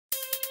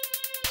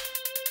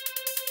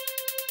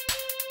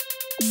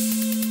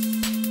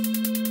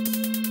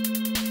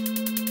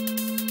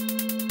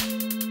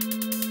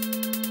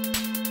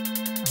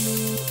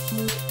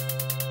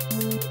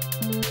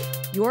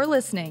You're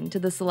listening to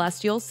the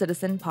Celestial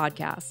Citizen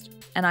podcast,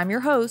 and I'm your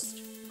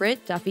host,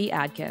 Britt Duffy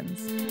Adkins.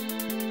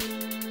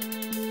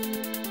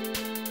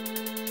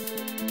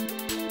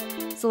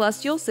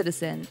 Celestial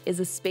Citizen is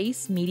a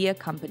space media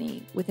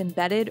company with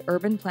embedded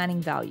urban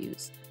planning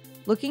values,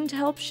 looking to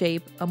help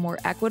shape a more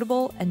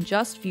equitable and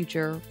just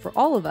future for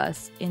all of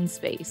us in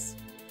space.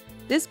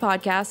 This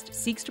podcast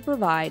seeks to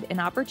provide an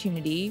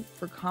opportunity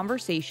for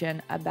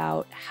conversation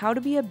about how to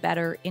be a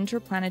better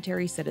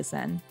interplanetary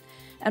citizen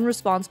and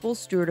responsible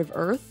steward of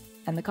Earth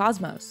and the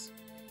cosmos.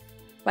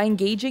 By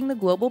engaging the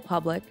global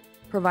public,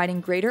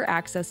 providing greater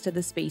access to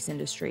the space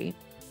industry,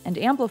 and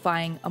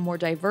amplifying a more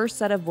diverse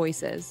set of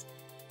voices,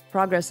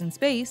 progress in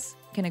space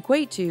can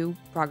equate to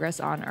progress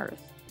on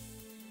Earth.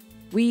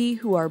 We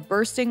who are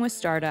bursting with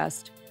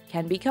stardust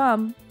can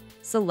become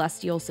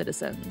celestial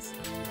citizens.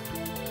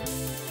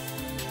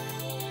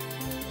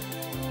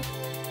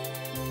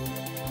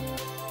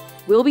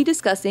 We'll be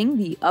discussing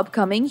the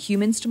upcoming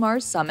Humans to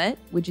Mars Summit,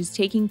 which is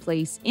taking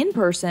place in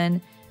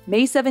person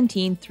May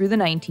 17th through the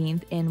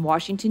 19th in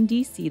Washington,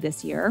 D.C.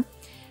 this year,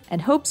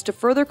 and hopes to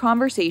further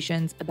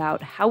conversations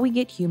about how we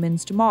get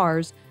humans to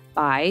Mars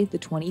by the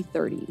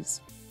 2030s.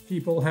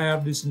 People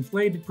have this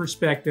inflated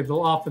perspective.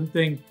 They'll often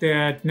think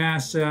that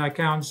NASA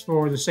accounts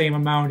for the same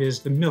amount as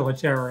the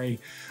military,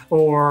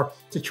 or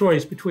it's a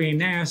choice between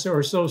NASA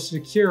or Social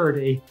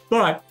Security.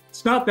 But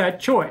it's not that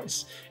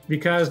choice,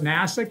 because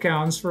NASA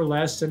accounts for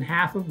less than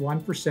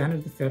 0.5%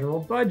 of the federal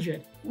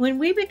budget. When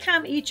we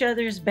become each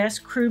other's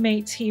best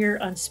crewmates here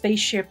on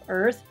Spaceship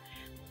Earth,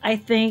 I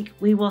think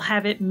we will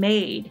have it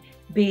made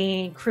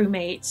being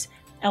crewmates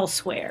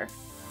elsewhere.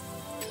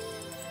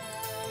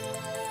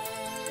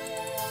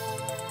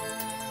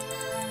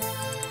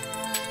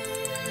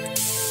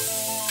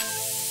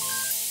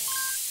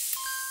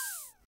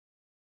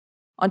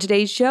 On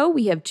today's show,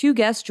 we have two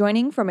guests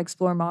joining from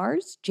Explore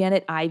Mars,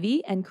 Janet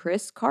Ivey and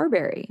Chris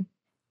Carberry.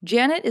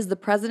 Janet is the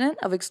president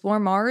of Explore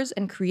Mars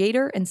and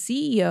creator and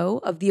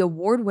CEO of the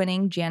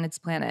award-winning Janet's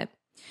Planet,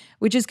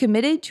 which is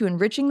committed to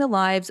enriching the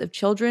lives of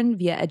children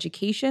via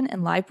education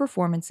and live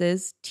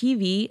performances,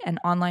 TV, and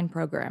online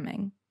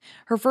programming.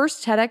 Her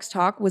first TEDx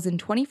talk was in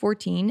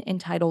 2014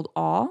 entitled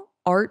Awe,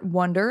 Art,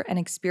 Wonder, and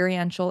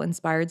Experiential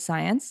Inspired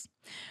Science.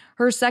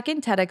 Her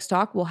second TEDx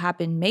talk will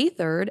happen May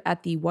 3rd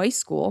at the Weiss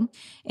School,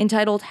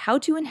 entitled How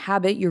to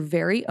Inhabit Your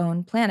Very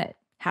Own Planet,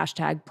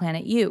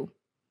 #PlanetU.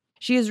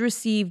 She has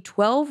received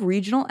 12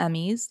 regional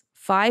Emmys,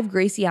 5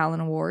 Gracie Allen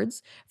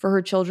Awards for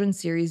her children's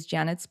series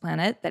Janet's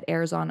Planet that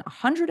airs on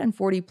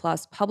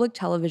 140-plus public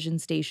television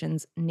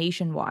stations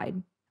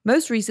nationwide.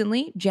 Most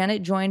recently,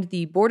 Janet joined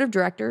the board of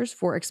directors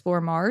for Explore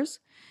Mars.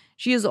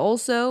 She is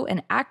also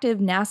an active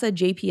NASA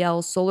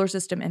JPL Solar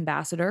System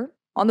ambassador,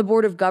 on the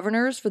board of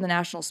governors for the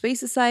National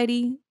Space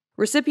Society,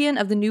 recipient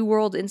of the New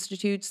World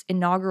Institute's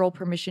inaugural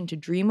Permission to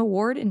Dream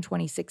Award in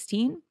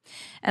 2016,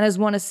 and has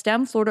won a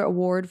STEM Florida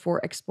Award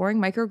for Exploring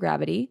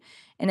Microgravity,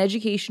 an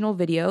educational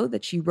video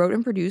that she wrote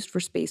and produced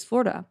for Space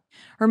Florida.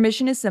 Her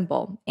mission is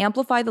simple: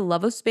 amplify the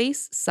love of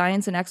space,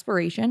 science, and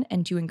exploration,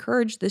 and to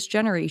encourage this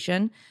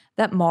generation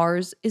that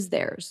Mars is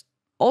theirs.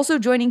 Also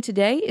joining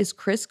today is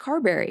Chris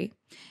Carberry.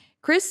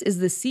 Chris is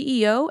the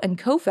CEO and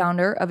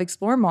co-founder of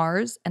Explore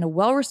Mars and a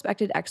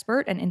well-respected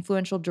expert and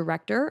influential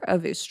director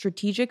of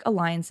strategic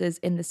alliances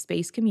in the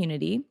space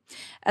community,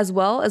 as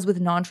well as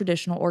with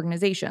non-traditional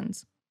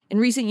organizations. In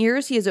recent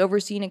years, he has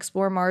overseen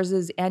Explore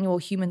Mars's annual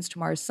Humans to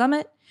Mars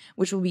Summit,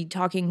 which we'll be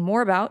talking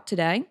more about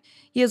today.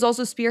 He has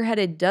also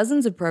spearheaded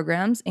dozens of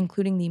programs,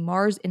 including the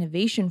Mars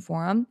Innovation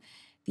Forum,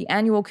 the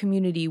annual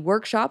community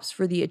workshops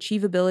for the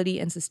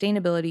Achievability and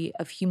Sustainability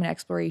of Human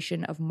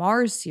Exploration of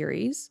Mars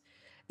series,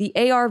 the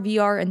AR,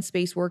 VR, and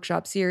Space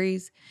Workshop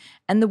series,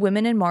 and the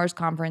Women in Mars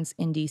Conference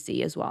in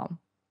DC as well.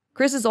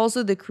 Chris is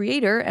also the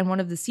creator and one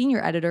of the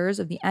senior editors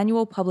of the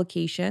annual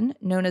publication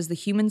known as the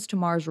Humans to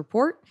Mars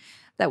Report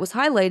that was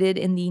highlighted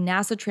in the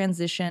NASA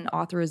Transition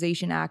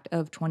Authorization Act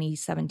of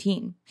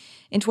 2017.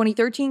 In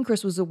 2013,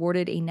 Chris was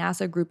awarded a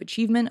NASA Group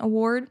Achievement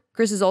Award.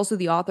 Chris is also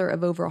the author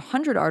of over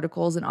 100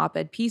 articles and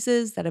op-ed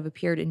pieces that have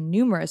appeared in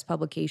numerous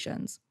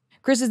publications.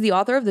 Chris is the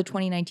author of the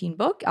 2019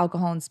 book,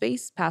 Alcohol in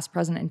Space, Past,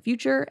 Present, and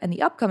Future, and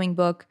the upcoming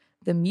book,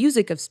 The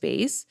Music of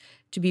Space,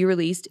 to be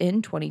released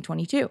in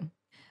 2022.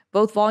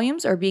 Both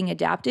volumes are being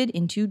adapted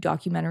into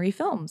documentary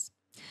films.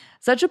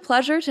 Such a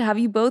pleasure to have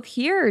you both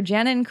here,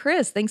 Janet and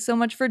Chris. Thanks so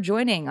much for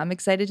joining. I'm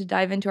excited to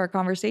dive into our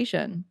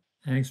conversation.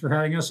 Thanks for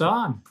having us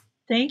on.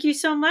 Thank you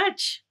so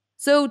much.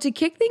 So to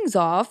kick things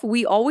off,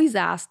 we always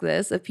ask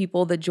this of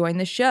people that join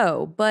the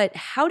show, but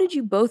how did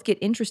you both get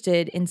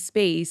interested in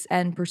space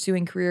and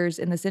pursuing careers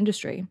in this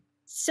industry?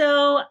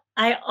 So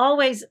I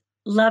always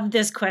loved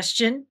this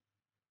question.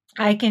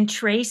 I can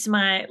trace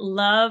my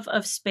love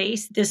of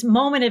space, this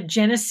moment of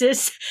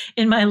genesis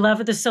in my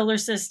love of the solar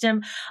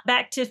system,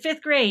 back to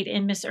fifth grade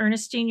in Miss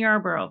Ernestine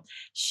Yarborough.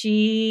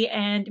 She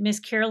and Miss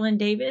Carolyn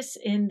Davis,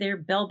 in their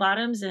bell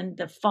bottoms in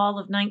the fall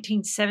of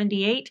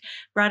 1978,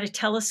 brought a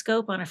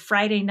telescope on a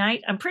Friday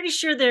night. I'm pretty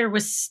sure there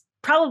was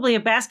probably a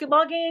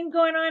basketball game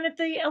going on at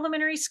the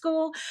elementary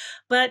school,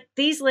 but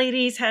these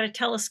ladies had a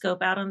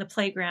telescope out on the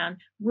playground,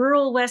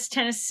 rural West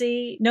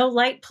Tennessee, no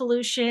light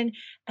pollution.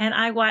 And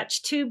I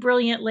watched two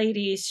brilliant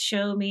ladies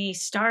show me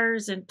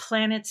stars and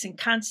planets and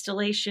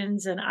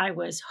constellations, and I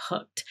was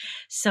hooked.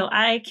 So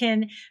I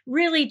can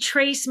really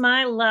trace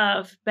my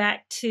love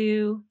back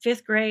to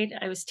fifth grade.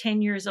 I was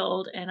 10 years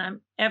old, and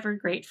I'm ever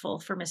grateful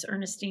for Miss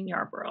Ernestine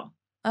Yarborough.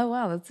 Oh,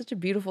 wow. That's such a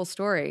beautiful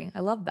story.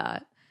 I love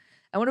that.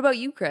 And what about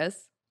you,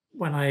 Chris?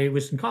 When I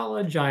was in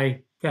college,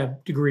 I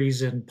got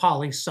degrees in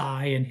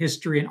poli-sci and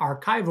history and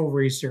archival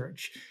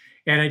research.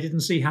 And I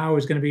didn't see how I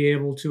was going to be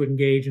able to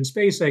engage in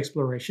space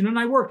exploration. And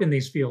I worked in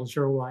these fields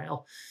for a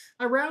while.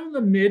 Around the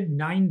mid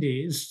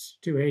 90s,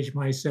 to age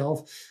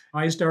myself,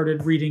 I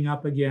started reading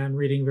up again,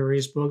 reading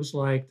various books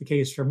like The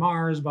Case for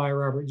Mars by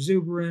Robert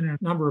Zubrin and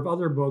a number of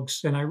other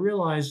books. And I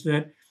realized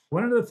that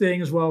one of the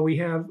things, while we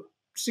have a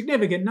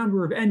significant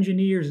number of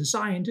engineers and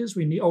scientists,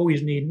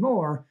 always need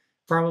more.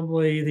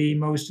 Probably the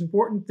most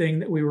important thing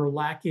that we were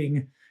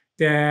lacking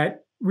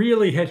that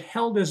really had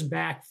held us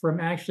back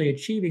from actually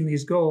achieving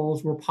these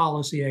goals were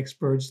policy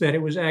experts, that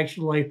it was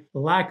actually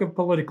the lack of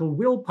political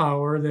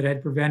willpower that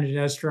had prevented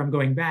us from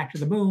going back to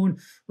the moon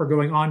or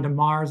going on to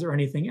Mars or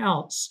anything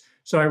else.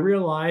 So I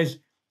realized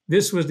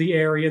this was the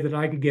area that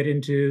I could get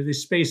into, the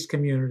space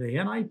community.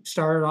 And I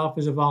started off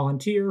as a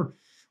volunteer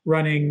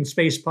running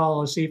space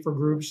policy for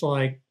groups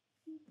like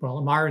the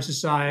Mars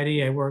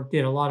Society. I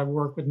did a lot of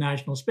work with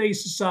National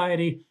Space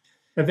Society,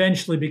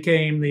 eventually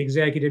became the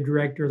executive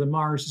director of the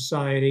Mars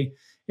Society.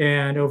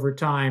 And over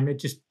time, it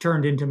just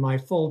turned into my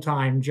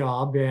full-time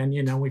job. And,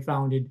 we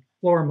founded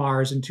Explore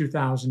Mars in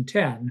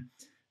 2010.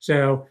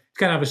 So it's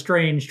kind of a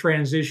strange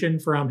transition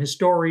from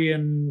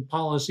historian,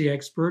 policy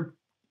expert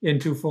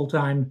into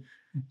full-time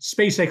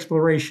space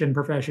exploration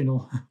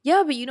professional.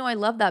 Yeah, but I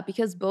love that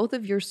because both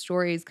of your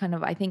stories kind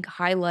of, I think,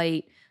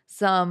 highlight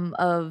some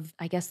of,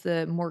 I guess,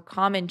 the more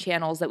common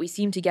channels that we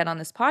seem to get on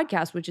this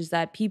podcast, which is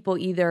that people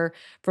either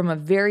from a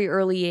very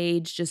early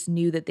age just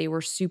knew that they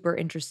were super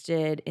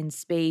interested in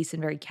space and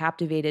very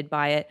captivated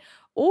by it,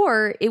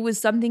 or it was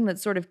something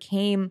that sort of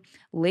came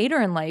later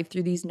in life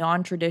through these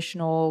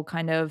non-traditional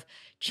kind of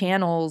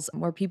channels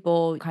where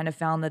people kind of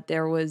found that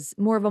there was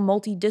more of a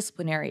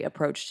multidisciplinary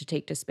approach to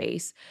take to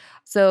space.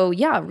 So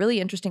yeah, really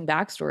interesting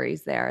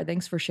backstories there.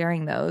 Thanks for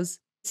sharing those.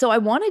 So I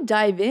want to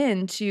dive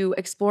in to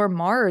Explore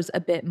Mars a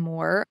bit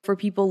more for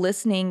people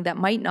listening that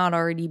might not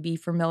already be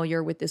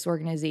familiar with this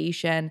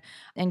organization.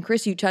 And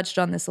Chris, you touched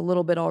on this a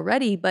little bit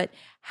already, but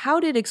how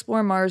did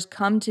Explore Mars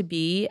come to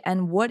be,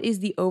 and what is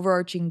the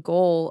overarching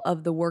goal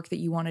of the work that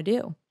you want to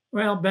do?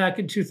 Well, back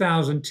in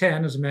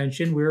 2010, as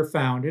mentioned, we were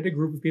founded, a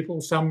group of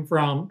people, some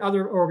from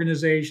other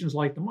organizations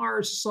like the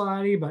Mars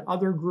Society, but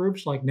other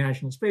groups like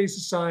National Space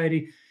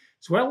Society,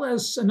 as well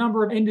as a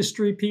number of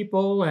industry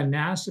people and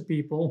NASA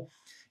people,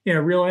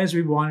 realized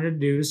we wanted to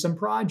do some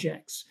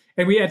projects.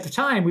 And at the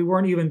time, we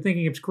weren't even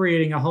thinking of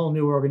creating a whole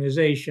new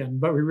organization,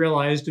 but we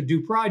realized to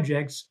do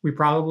projects, we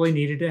probably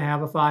needed to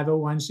have a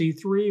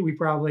 501c3. We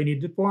probably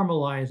needed to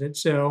formalize it.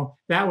 So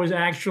that was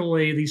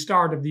actually the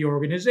start of the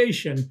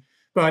organization.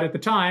 But at the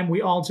time,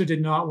 we also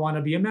did not want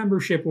to be a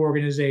membership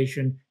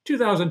organization.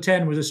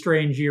 2010 was a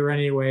strange year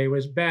anyway. It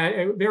was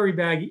a very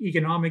bad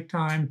economic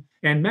time.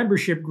 And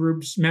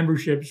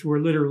memberships were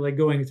literally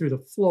going through the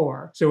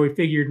floor. So we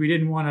figured we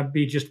didn't want to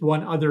be just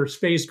one other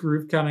space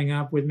group coming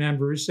up with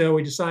members. So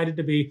we decided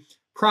to be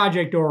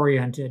project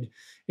oriented.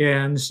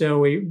 And so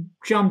we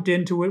jumped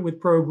into it with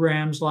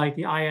programs like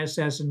the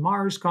ISS and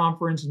Mars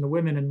Conference and the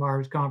Women in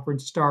Mars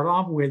Conference to start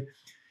off with.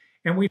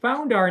 And we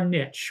found our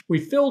niche. We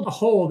filled a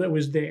hole that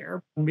was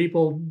there.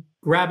 People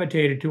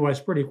gravitated to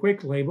us pretty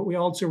quickly, but we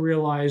also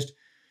realized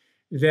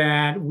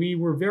that we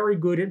were very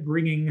good at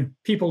bringing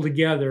people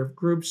together,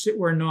 groups that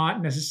were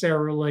not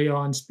necessarily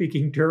on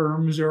speaking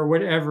terms or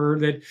whatever,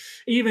 that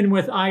even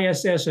with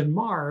ISS and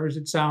Mars,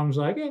 it sounds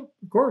like,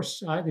 of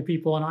course, the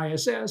people on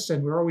ISS,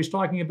 and we're always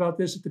talking about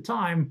this at the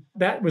time.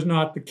 That was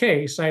not the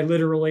case. I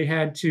literally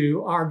had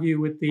to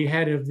argue with the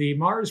head of the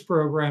Mars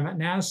program at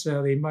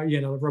NASA,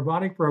 the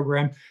robotic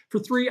program, for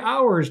 3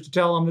 hours to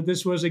tell them that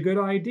this was a good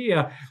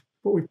idea.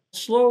 But we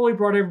slowly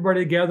brought everybody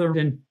together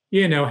and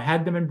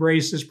had them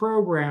embrace this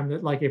program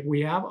that, like, if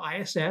we have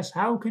ISS,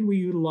 how can we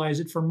utilize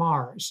it for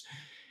Mars?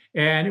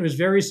 And it was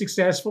very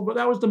successful, but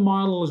that was the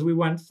model as we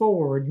went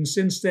forward. And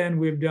since then,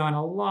 we've done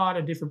a lot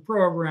of different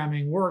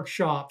programming,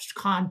 workshops,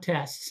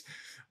 contests.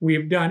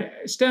 We've done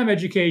STEM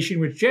education,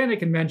 which Janet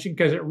can mention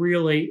because it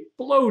really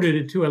bloated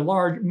it to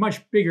a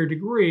much bigger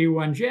degree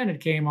when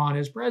Janet came on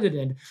as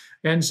president.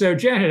 And so,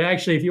 Janet,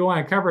 actually, if you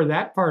want to cover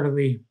that part of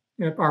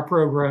our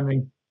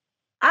programming.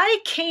 I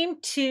came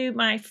to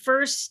my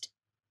first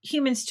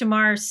Humans to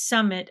Mars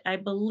Summit. I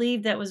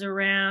believe that was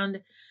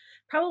around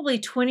probably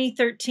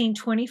 2013,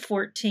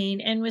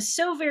 2014, and was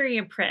so very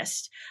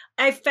impressed.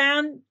 I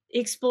found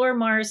Explore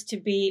Mars to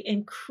be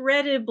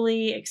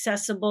incredibly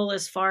accessible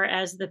as far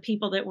as the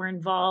people that were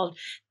involved,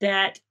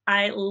 that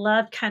I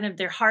loved kind of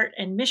their heart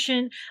and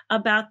mission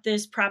about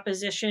this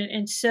proposition.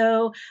 And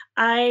so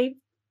I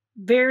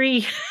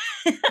very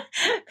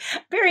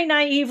very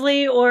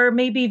naively, or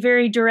maybe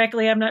very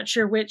directly, I'm not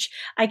sure which,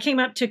 I came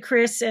up to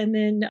Chris and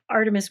then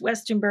Artemis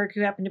Westenberg,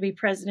 who happened to be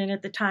president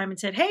at the time, and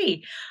said,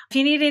 hey, if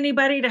you need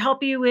anybody to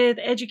help you with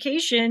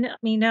education,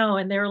 let me know.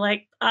 And they were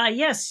like,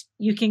 yes,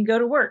 you can go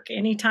to work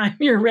anytime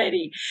you're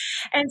ready.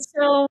 And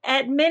so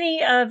at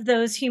many of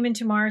those Human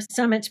to Mars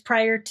summits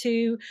prior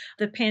to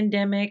the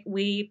pandemic,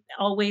 we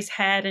always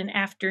had an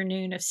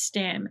afternoon of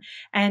STEM.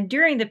 And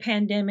during the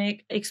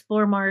pandemic,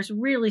 Explore Mars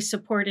really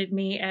supported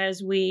me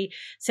as we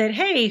said,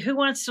 hey, who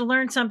wants to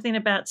learn something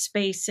about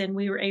space? And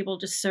we were able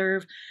to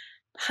serve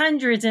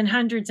hundreds and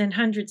hundreds and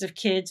hundreds of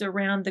kids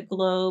around the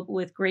globe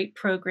with great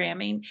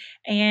programming.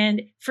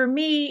 And for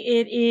me,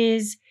 it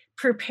is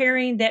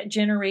preparing that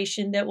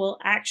generation that will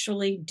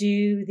actually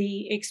do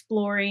the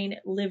exploring,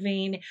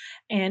 living,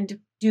 and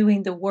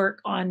doing the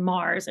work on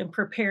Mars, and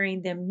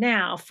preparing them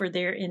now for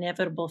their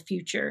inevitable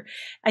future.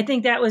 I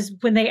think that was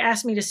when they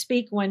asked me to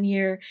speak one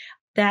year,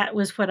 that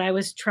was what I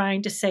was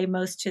trying to say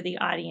most to the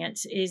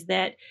audience, is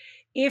that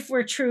if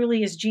we're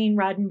truly, as Gene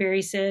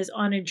Roddenberry says,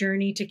 on a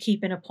journey to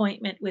keep an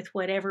appointment with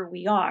whatever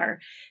we are,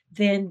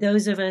 then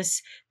those of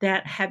us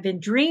that have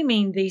been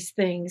dreaming these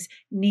things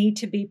need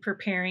to be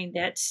preparing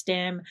that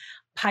STEM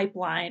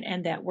pipeline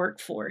and that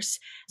workforce.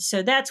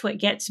 So that's what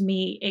gets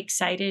me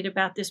excited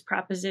about this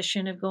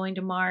proposition of going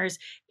to Mars,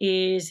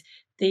 is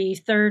the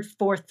third,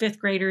 fourth, fifth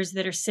graders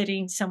that are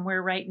sitting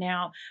somewhere right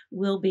now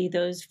will be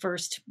those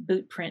first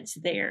boot prints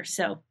there.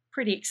 So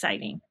pretty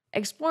exciting.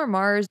 Explore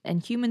Mars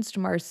and Humans to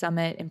Mars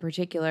Summit in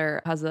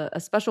particular has a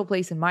special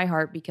place in my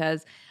heart,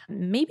 because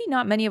maybe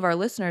not many of our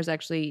listeners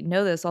actually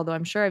know this, although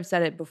I'm sure I've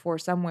said it before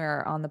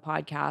somewhere on the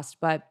podcast,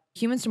 but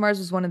Humans to Mars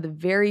was one of the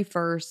very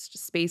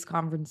first space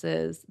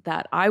conferences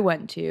that I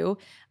went to,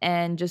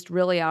 and just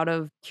really out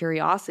of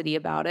curiosity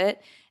about it.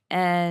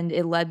 And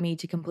it led me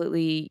to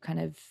completely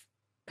kind of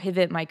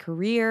pivot my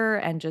career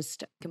and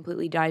just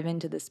completely dive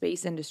into the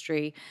space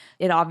industry.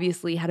 It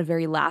obviously had a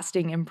very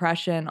lasting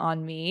impression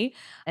on me.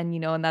 And,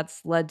 and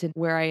that's led to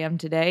where I am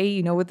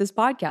today, with this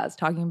podcast,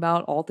 talking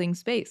about all things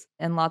space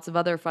and lots of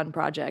other fun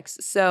projects.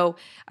 So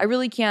I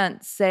really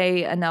can't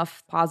say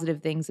enough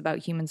positive things about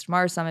Humans to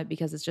Mars Summit,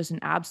 because it's just an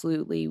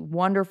absolutely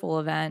wonderful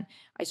event.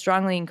 I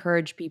strongly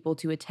encourage people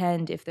to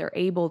attend if they're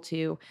able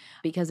to,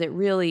 because it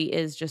really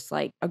is just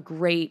like a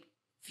great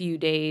few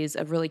days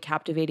of really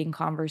captivating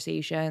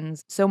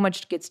conversations. So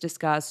much gets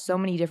discussed, so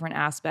many different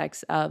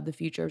aspects of the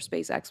future of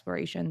space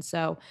exploration.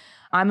 So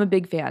I'm a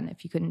big fan,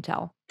 if you couldn't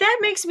tell. That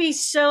makes me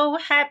so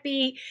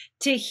happy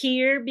to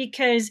hear,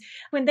 because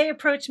when they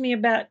approached me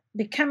about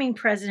becoming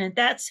president,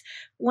 that's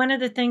one of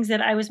the things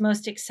that I was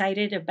most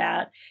excited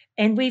about.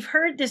 And we've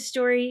heard this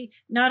story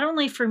not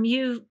only from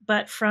you,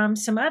 but from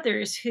some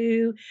others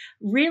who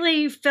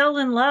really fell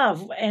in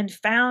love and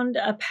found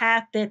a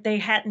path that they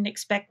hadn't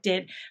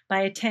expected by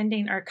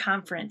attending our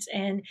conference.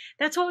 And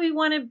that's what we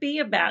want to be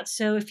about.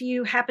 So if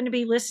you happen to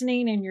be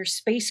listening and you're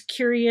space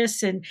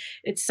curious, and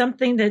it's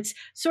something that's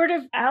sort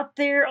of out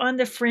there on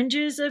the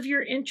fringes of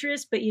your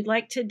interest, but you'd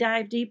like to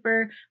dive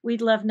deeper,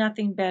 we'd love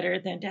nothing better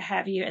than to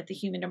have you at the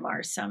Human to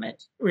Mars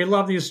Summit. We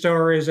love these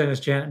stories. And as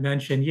Janet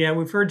mentioned,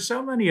 we've heard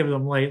so many of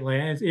them lately.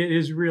 And it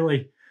is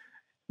really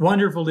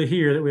wonderful to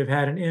hear that we've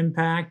had an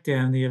impact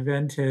and the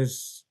event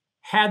has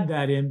had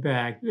that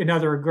impact.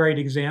 Another great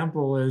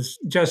example is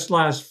just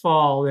last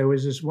fall, there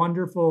was this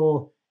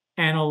wonderful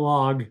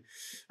analog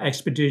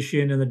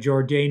expedition in the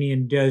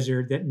Jordanian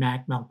desert that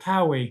Mac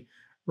Maltawi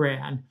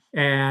ran.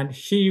 And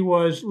he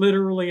was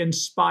literally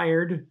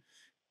inspired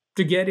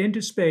to get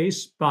into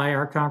space by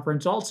our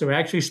conference also.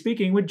 Actually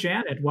speaking with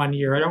Janet one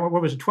year, I don't know,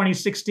 what was it,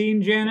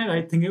 2016, Janet?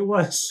 I think it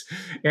was.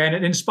 And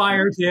it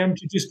inspired him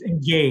to just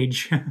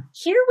engage.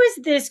 Here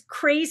was this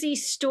crazy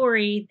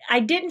story.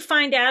 I didn't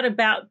find out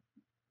about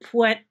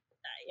what,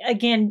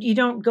 again, you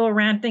don't go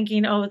around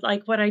thinking, oh,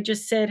 like what I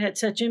just said had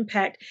such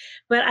impact.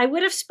 But I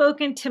would have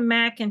spoken to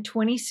Mac in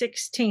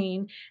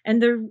 2016.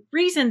 And the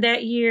reason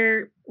that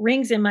year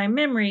rings in my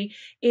memory,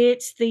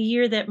 it's the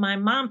year that my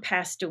mom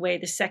passed away,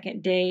 the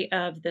second day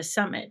of the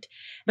summit.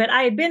 But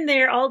I had been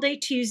there all day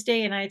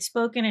Tuesday, and I had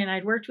spoken, and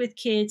I'd worked with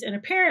kids, and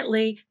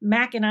apparently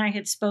Mac and I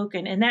had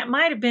spoken. And that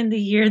might have been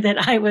the year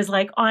that I was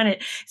like on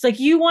it. It's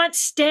like, you want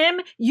STEM?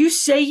 You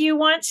say you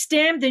want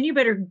STEM? Then you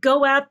better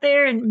go out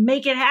there and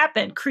make it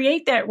happen.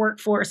 Create that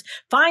workforce.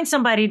 Find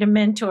somebody to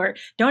mentor.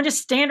 Don't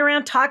just stand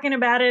around talking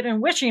about it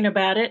and wishing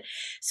about it.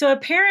 So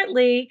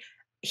apparently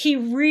he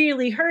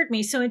really heard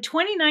me. So in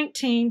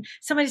 2019,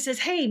 somebody says,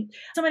 hey,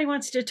 somebody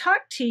wants to talk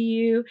to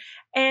you.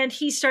 And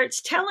he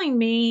starts telling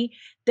me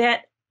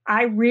that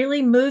I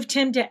really moved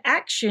him to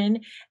action.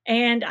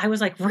 And I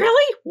was like,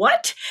 really?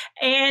 What?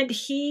 And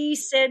he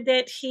said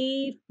that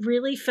he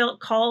really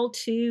felt called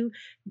to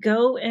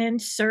go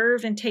and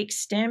serve and take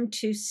STEM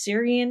to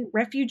Syrian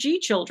refugee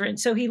children.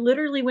 So he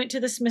literally went to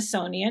the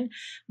Smithsonian,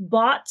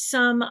 bought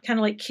some kind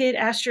of like kid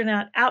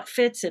astronaut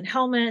outfits and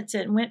helmets,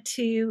 and went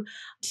to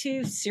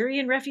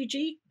Syrian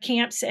refugee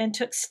camps and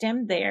took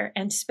STEM there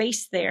and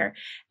space there.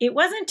 It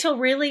wasn't until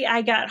really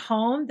I got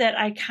home that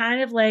I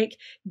kind of like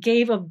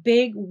gave a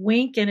big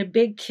wink and a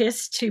big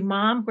kiss to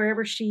mom,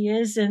 wherever she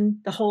is in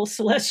the whole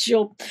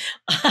celestial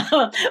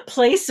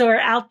place or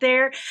out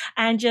there,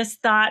 and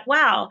just thought,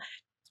 wow,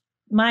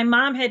 my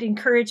mom had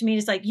encouraged me.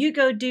 It's like, you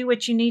go do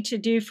what you need to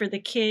do for the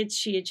kids.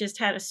 She had just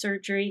had a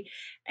surgery.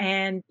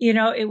 And,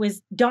 it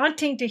was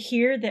daunting to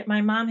hear that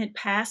my mom had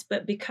passed,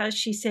 but because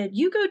she said,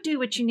 you go do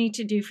what you need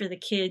to do for the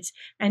kids,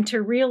 and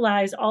to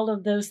realize all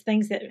of those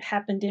things that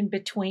happened in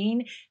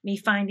between, me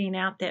finding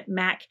out that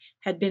Mac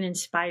had been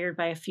inspired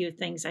by a few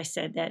things I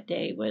said that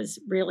day was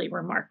really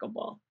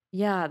remarkable.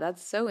 Yeah,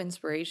 that's so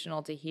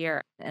inspirational to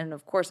hear. And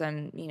of course,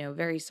 I'm,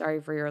 very sorry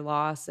for your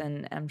loss.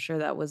 And I'm sure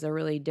that was a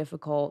really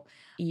difficult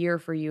year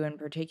for you in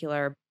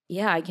particular.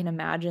 Yeah, I can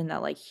imagine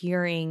that, like,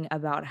 hearing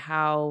about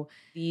how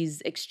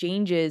these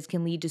exchanges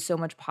can lead to so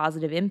much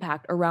positive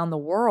impact around the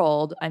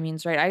world. I mean,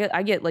 it's right.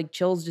 I get like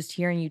chills just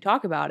hearing you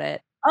talk about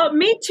it. Oh,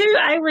 me too.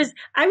 I was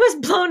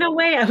blown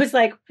away. I was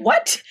like,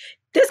 what?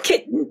 This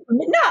kid, no,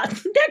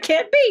 that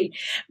can't be.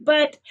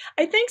 But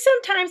I think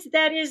sometimes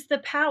that is the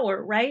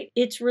power, right?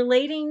 It's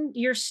relating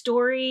your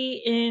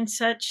story in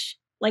such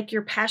like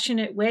your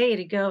passionate way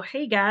to go,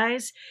 hey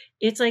guys,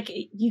 it's like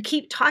you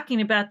keep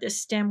talking about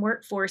this STEM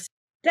workforce.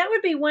 That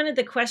would be one of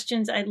the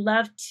questions I'd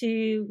love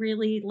to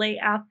really lay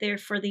out there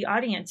for the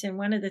audience. And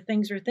one of the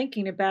things we're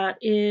thinking about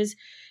is,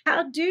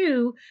 how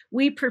do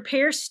we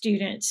prepare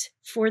students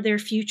for their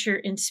future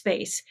in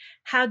space?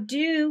 How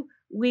do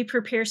we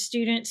prepare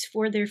students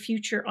for their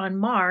future on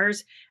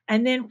Mars?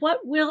 And then what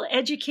will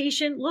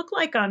education look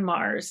like on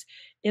Mars?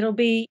 It'll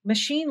be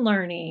machine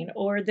learning,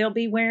 or they'll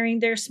be wearing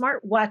their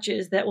smart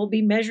watches that will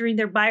be measuring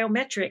their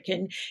biometric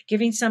and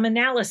giving some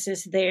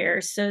analysis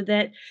there so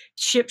that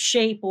ship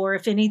shape, or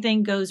if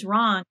anything goes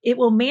wrong, it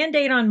will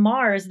mandate on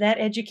Mars that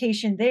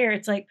education there.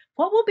 It's like,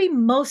 what will be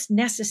most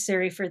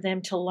necessary for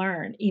them to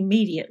learn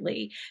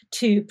immediately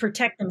to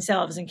protect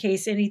themselves in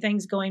case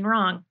anything's going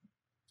wrong?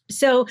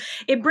 So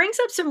it brings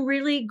up some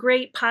really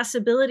great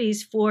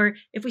possibilities for,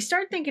 if we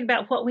start thinking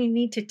about what we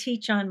need to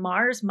teach on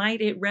Mars, might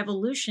it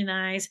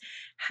revolutionize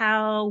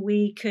how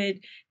we could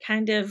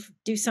kind of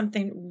do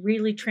something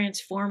really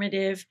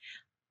transformative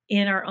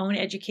in our own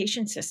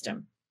education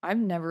system? I've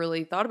never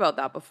really thought about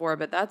that before,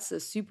 but that's a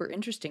super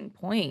interesting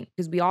point,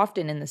 because we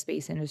often in the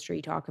space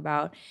industry talk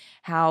about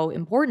how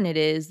important it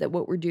is that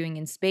what we're doing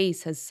in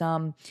space has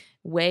some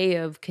way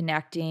of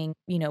connecting,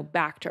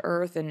 back to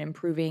Earth and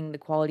improving the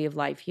quality of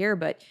life here.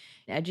 But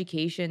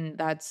education,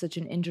 that's such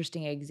an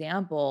interesting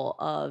example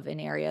of an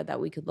area that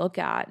we could look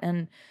at.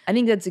 And I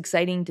think that's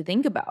exciting to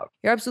think about.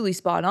 You're absolutely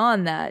spot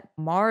on that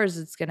Mars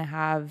is going to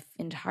have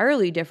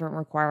entirely different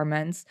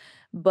requirements,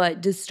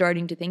 but just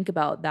starting to think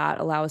about that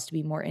allow us to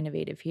be more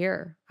innovative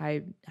here.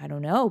 I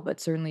don't know, but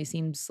certainly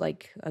seems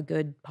like a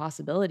good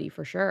possibility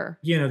for sure.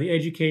 The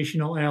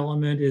educational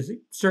element is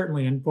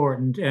certainly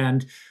important,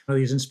 and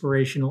these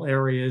inspirational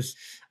areas.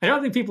 I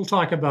don't think people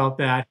talk about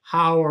that.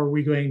 How are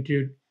we going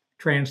to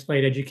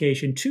translate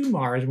education to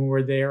Mars when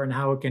we're there, and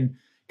how it can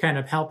kind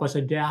of help us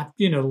adapt,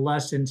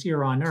 lessons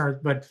here on Earth?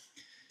 But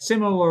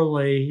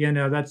similarly,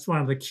 that's one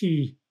of the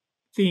key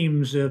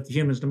themes of the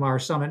Humans to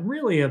Mars Summit, and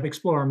really of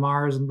Explore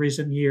Mars in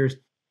recent years,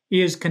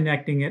 is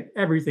connecting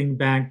everything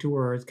back to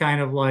Earth. Kind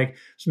of like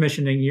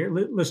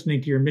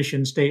listening to your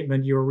mission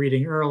statement you were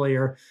reading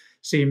earlier,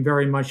 seemed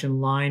very much in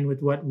line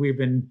with what we've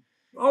been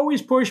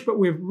always pushed, but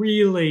we've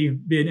really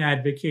been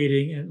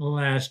advocating in the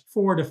last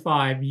 4 to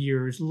 5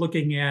 years,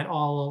 looking at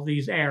all of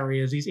these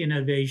areas, these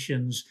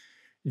innovations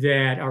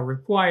that are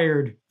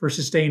required for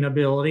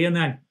sustainability, and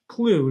that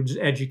includes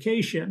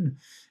education,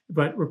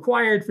 but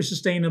required for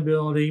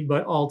sustainability,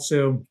 but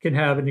also can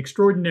have an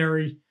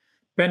extraordinary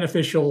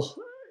beneficial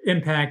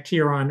impact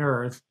here on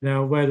Earth.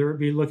 Now, whether it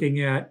be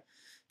looking at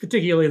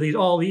particularly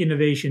all the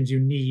innovations you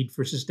need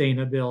for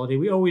sustainability,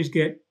 we always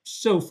get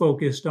so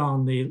focused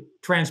on the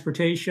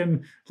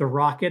transportation, the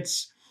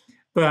rockets,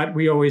 but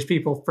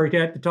people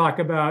forget to talk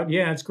about,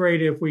 yeah, it's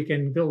great if we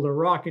can build a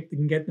rocket that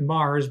can get to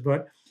Mars,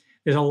 but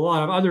there's a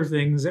lot of other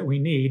things that we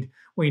need.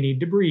 We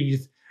need to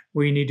breathe.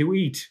 We need to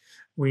eat.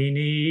 We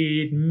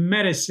need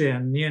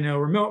medicine,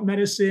 remote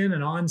medicine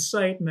and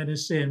on-site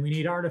medicine. We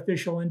need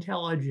artificial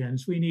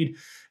intelligence. We need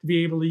to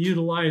be able to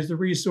utilize the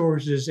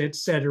resources, et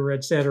cetera,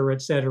 et cetera,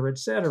 et cetera, et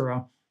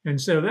cetera. And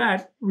so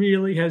that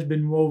really has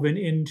been woven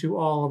into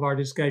all of our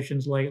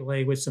discussions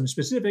lately, with some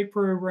specific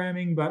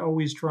programming, but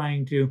always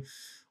trying to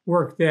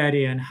work that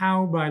in.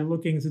 How, by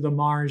looking through the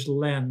Mars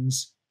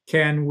lens,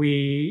 can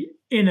we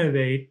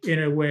innovate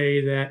in a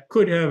way that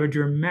could have a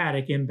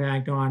dramatic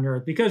impact on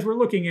Earth? Because we're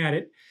looking at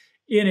it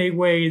in a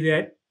way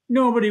that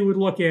nobody would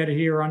look at it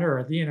here on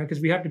Earth, because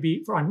we have to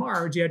be, on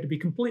Mars, you have to be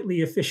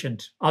completely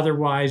efficient.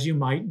 Otherwise, you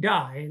might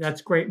die.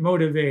 That's a great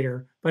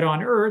motivator. But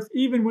on Earth,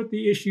 even with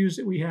the issues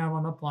that we have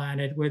on the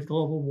planet with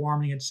global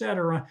warming, et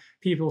cetera,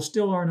 people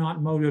still are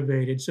not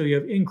motivated. So you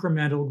have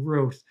incremental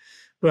growth.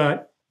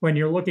 But when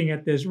you're looking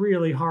at this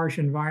really harsh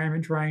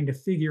environment, trying to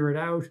figure it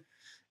out,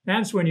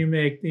 that's when you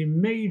make the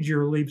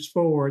major leaps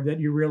forward that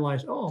you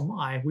realize, oh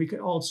my, we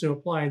could also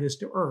apply this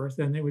to Earth,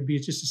 and it would be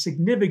just a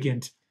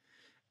significant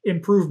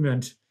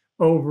improvement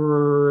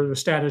over the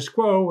status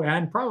quo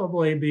and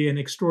probably be an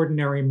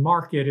extraordinary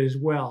market as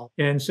well.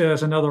 And so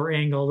that's another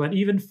angle that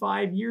even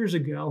 5 years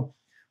ago,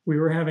 we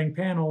were having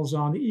panels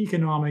on the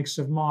economics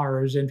of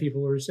Mars, and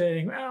people were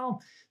saying, well,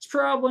 it's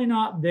probably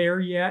not there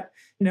yet.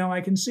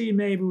 I can see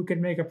maybe we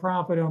could make a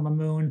profit on the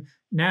moon.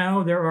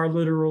 Now there are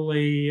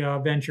literally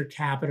venture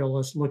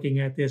capitalists looking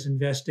at this,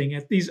 investing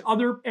at these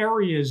other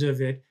areas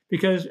of it,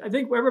 because I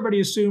think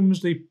everybody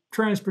assumes the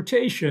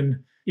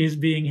transportation is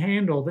being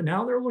handled. But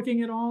now they're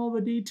looking at all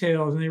the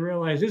details, and they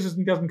realize this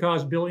doesn't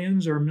cost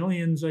billions or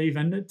millions,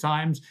 even at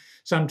times,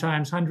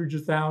 sometimes hundreds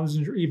of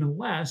thousands or even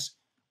less.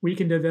 We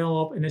can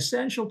develop an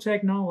essential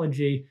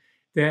technology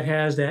that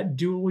has that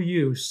dual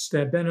use,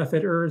 that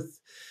benefit Earth,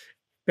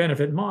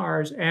 benefit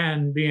Mars,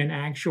 and be an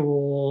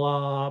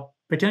actual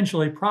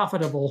potentially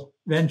profitable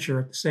venture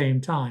at the same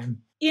time.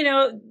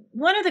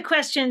 One of the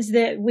questions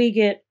that we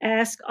get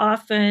asked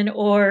often,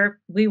 or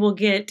we will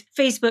get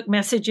Facebook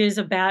messages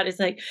about, is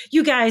like,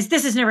 you guys,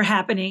 this is never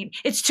happening.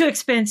 It's too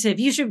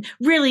expensive. You should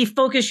really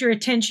focus your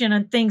attention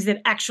on things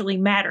that actually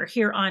matter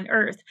here on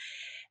Earth.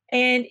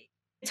 And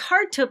it's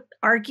hard to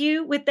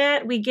argue with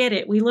that. We get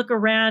it. We look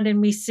around and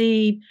we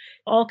see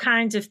all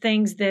kinds of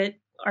things that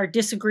are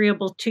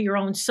disagreeable to your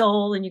own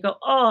soul. And you go,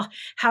 oh,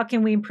 how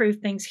can we improve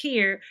things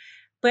here?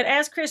 But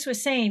as Chris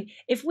was saying,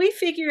 if we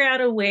figure out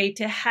a way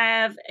to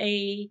have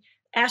a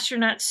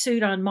astronaut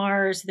suit on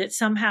Mars that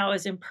somehow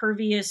is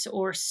impervious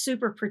or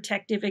super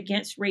protective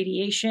against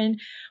radiation,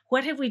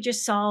 what have we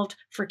just solved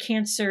for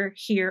cancer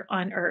here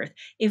on Earth?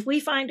 If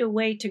we find a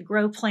way to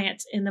grow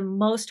plants in the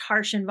most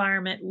harsh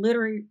environment,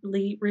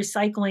 literally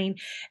recycling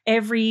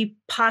every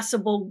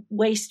possible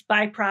waste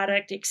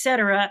byproduct,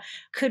 etc.,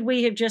 could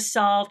we have just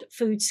solved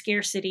food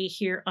scarcity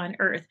here on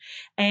Earth?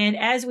 And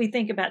as we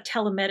think about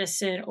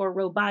telemedicine or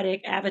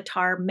robotic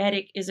avatar,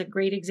 Medic is a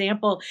great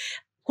example.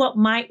 What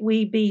might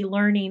we be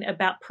learning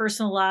about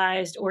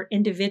personalized or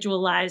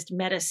individualized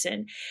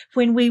medicine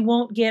when we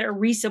won't get a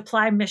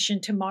resupply mission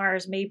to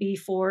Mars, maybe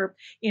for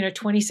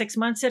 26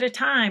 months at a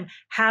time?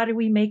 How do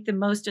we make the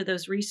most of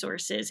those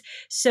resources?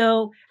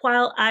 So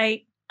while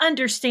I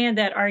understand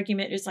that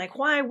argument is like,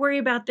 why worry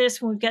about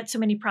this when we've got so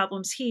many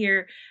problems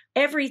here?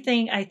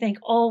 Everything, I think,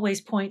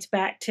 always points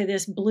back to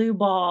this blue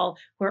ball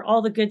where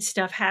all the good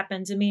stuff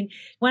happens. I mean,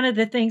 one of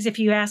the things, if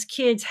you ask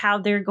kids how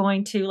they're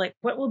going to, like,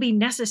 what will be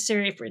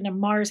necessary for in a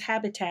Mars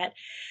habitat,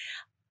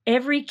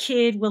 every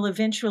kid will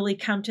eventually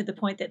come to the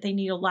point that they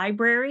need a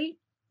library.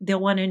 They'll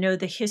want to know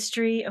the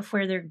history of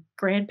where their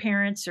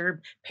grandparents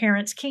or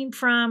parents came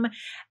from.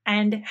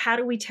 And how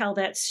do we tell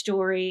that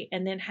story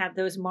and then have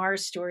those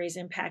Mars stories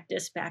impact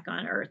us back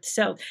on Earth?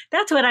 So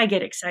that's what I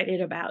get excited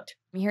about.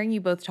 I'm hearing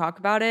you both talk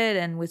about it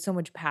and with so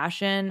much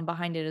passion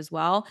behind it as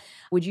well.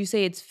 Would you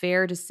say it's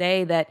fair to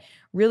say that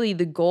really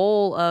the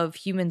goal of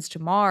humans to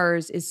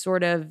Mars is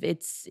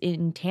it's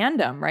in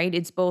tandem, right?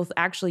 It's both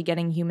actually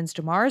getting humans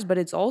to Mars, but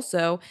it's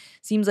also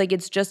seems like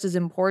it's just as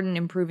important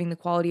improving the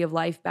quality of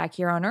life back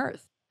here on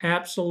Earth.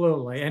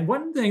 Absolutely. And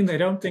one thing I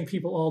don't think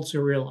people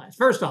also realize,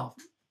 first off,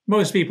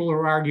 most people who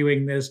are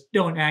arguing this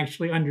don't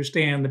actually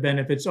understand the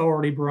benefits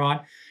already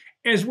brought,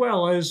 as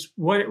well as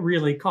what it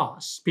really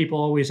costs. People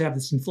always have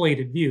this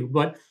inflated view.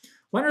 But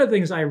one of the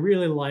things I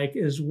really like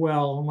as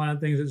well, and one of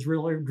the things that's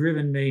really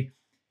driven me,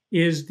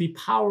 is the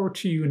power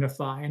to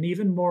unify. And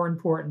even more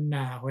important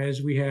now,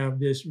 as we have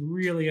this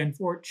really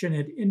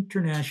unfortunate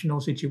international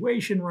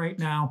situation right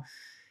now,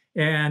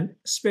 and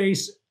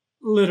space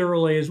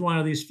literally is one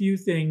of these few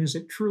things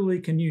that truly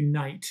can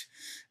unite.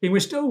 And we're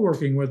still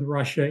working with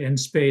Russia in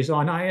space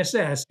on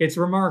ISS. It's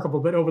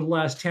remarkable, but over the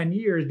last 10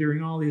 years,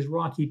 during all these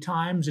rocky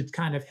times, it's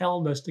kind of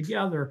held us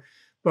together.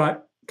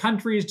 But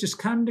countries just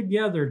come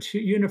together to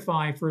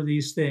unify for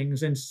these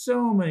things. And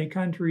so many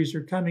countries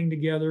are coming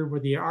together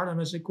with the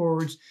Artemis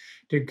Accords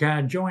to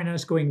kind of join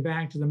us going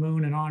back to the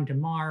moon and on to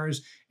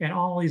Mars and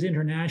all these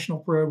international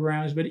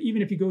programs. But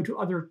even if you go to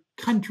other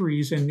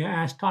countries and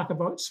talk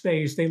about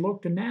space, they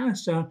look to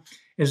NASA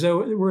as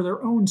though it were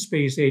their own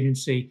space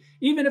agency.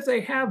 Even if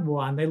they have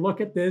one, they look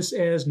at this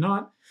as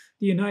not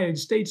the United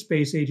States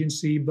Space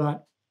Agency,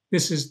 but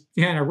this is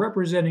kind of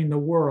representing the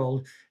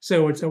world.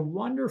 So it's a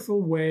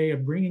wonderful way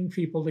of bringing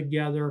people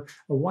together,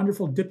 a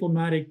wonderful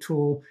diplomatic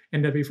tool.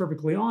 And to be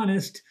perfectly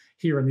honest,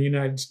 here in the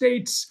United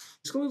States,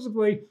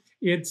 exclusively,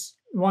 it's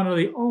one of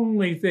the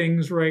only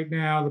things right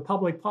now, the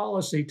public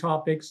policy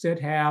topics that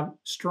have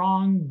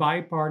strong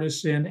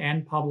bipartisan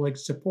and public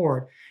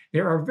support.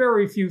 There are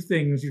very few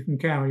things you can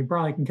count. You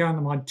probably can count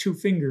them on two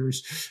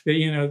fingers,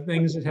 that,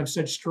 things that have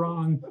such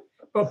strong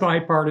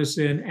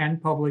bipartisan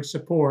and public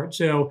support.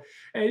 So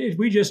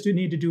we just do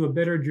need to do a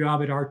better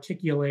job at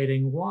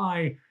articulating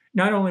why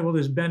not only will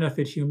this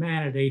benefit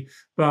humanity,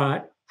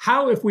 but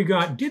how, if we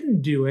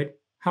didn't do it,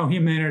 how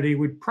humanity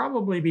would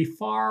probably be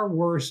far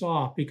worse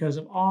off because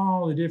of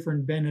all the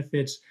different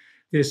benefits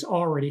this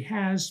already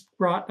has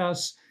brought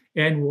us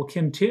and will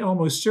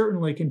almost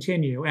certainly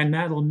continue. And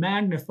that'll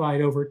magnify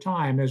over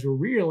time as we're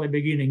really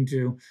beginning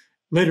to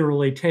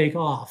literally take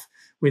off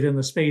within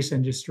the space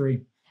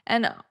industry.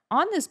 And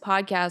on this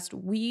podcast,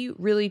 we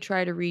really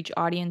try to reach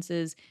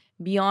audiences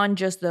beyond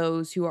just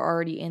those who are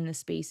already in the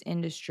space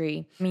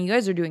industry. I mean, you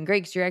guys are doing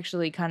great because you're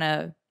actually kind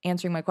of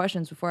answering my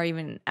questions before I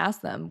even ask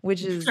them,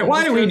 which is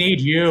why do we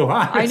need you?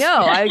 I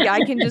know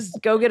I can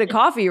just go get a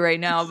coffee right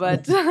now,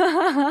 but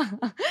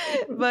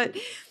but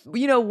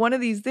one of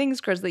these things,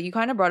 Chris, that you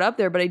kind of brought up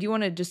there, but I do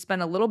want to just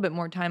spend a little bit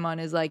more time on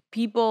is like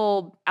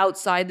people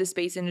outside the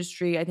space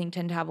industry, I think,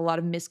 tend to have a lot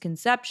of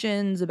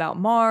misconceptions about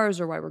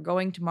Mars or why we're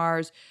going to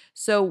Mars.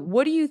 So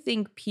what do you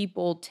think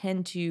people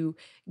tend to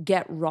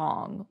get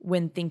wrong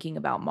when thinking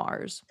about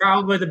Mars?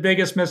 Probably the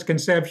biggest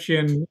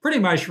misconception pretty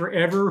much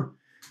forever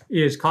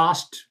is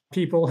cost.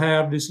 People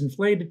have this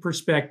inflated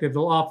perspective.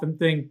 They'll often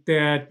think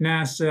that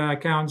NASA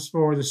accounts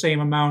for the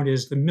same amount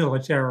as the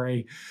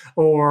military,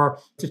 or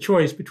it's a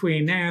choice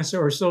between NASA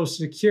or Social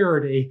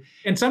Security.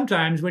 And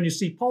sometimes when you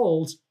see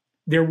polls,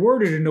 they're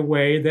worded in a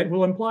way that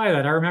will imply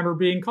that. I remember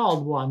being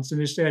called once and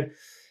they said,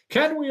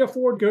 can we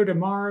afford to go to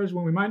Mars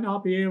when we might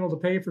not be able to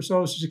pay for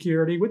Social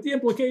Security? With the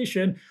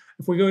implication,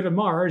 if we go to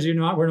Mars, we're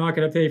not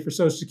going to pay for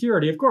Social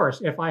Security. Of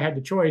course, if I had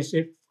the choice,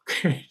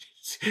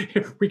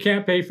 if we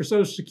can't pay for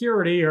Social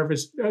Security, or if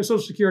it's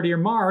Social Security or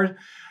Mars,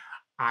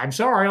 I'm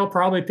sorry, I'll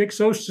probably pick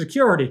Social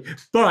Security.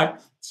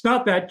 But it's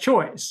not that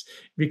choice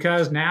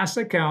because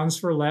NASA accounts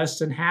for less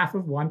than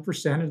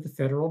 0.5% of the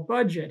federal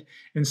budget.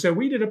 And so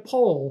we did a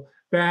poll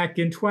back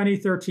in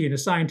 2013, a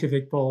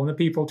scientific poll, and the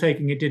people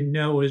taking it didn't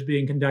know it was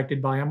being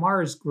conducted by a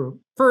Mars group.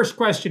 First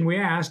question we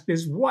asked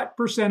is, what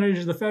percentage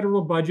of the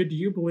federal budget do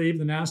you believe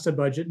the NASA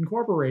budget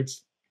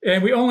incorporates?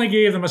 And we only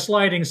gave them a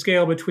sliding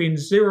scale between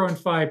 0 and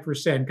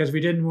 5% because we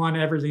didn't want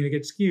everything to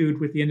get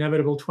skewed with the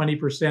inevitable 20%,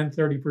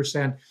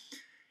 30%.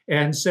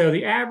 And so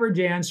the average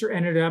answer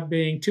ended up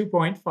being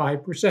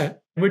 2.5%,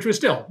 which was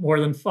still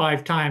more than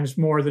 5 times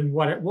more than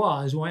what it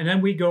was. And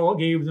then we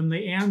gave them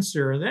the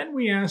answer. And then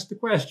we asked the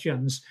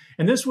questions.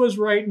 And this was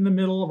right in the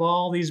middle of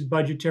all these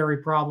budgetary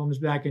problems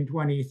back in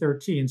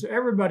 2013. So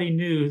everybody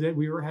knew that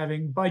we were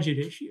having budget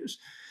issues.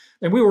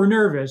 And we were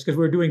nervous because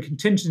we were doing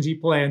contingency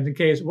plans in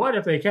case, what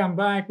if they come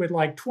back with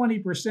like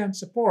 20%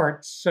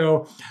 support?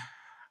 So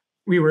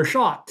we were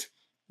shocked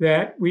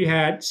that we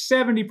had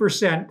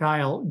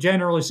 70%,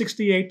 generally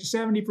 68 to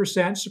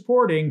 70%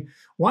 supporting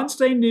once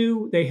they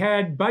knew they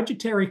had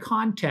budgetary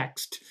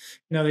context.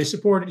 They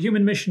supported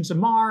human missions to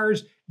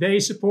Mars. They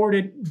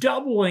supported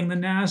doubling the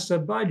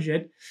NASA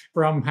budget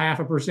from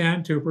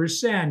 0.5% to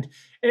 1%.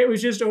 It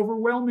was just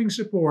overwhelming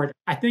support.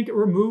 I think it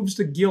removes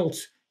the guilt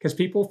because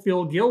people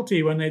feel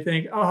guilty when they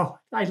think, oh,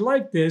 I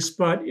like this,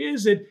 but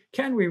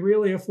can we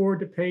really afford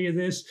to pay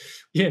this?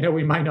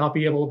 We might not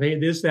be able to pay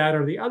this, that,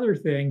 or the other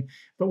thing.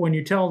 But when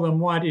you tell them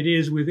what it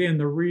is within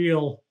the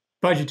real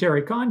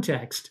budgetary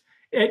context,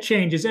 it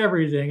changes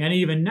everything. And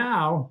even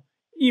now,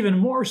 even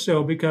more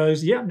so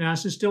because,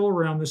 NASA is still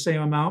around the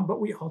same amount, but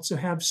we also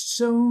have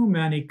so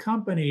many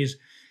companies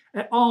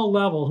at all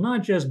levels,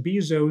 not just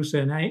Bezos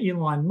and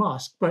Elon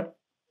Musk, but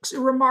a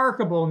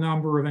remarkable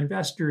number of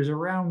investors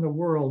around the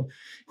world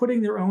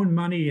putting their own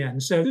money in.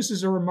 So this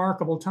is a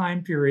remarkable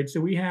time period.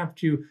 So we have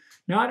to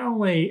not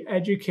only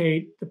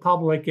educate the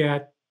public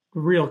at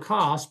real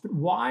cost, but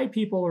why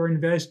people are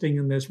investing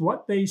in this,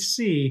 what they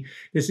see.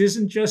 This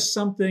isn't just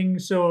something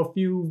so a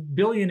few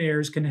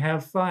billionaires can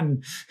have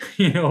fun,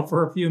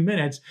 for a few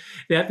minutes.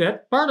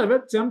 That part of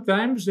it,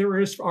 sometimes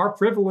are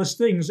frivolous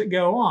things that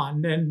go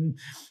on. And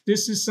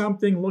this is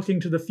something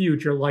looking to the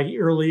future, like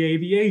early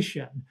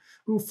aviation.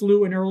 Who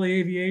flew in early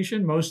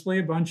aviation? Mostly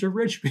a bunch of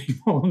rich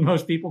people.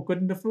 Most people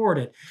couldn't afford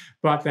it,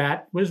 but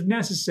that was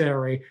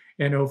necessary.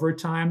 And over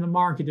time, the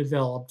market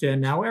developed, and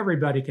now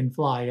everybody can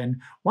fly in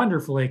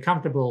wonderfully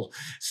comfortable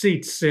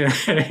seats,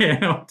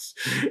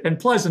 and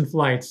pleasant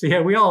flights.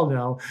 Yeah, we all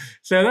know.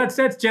 So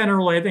that's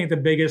generally, I think, the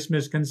biggest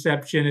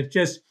misconception. It's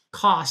just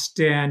cost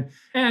and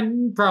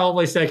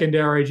probably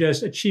secondary,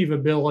 just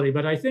achievability.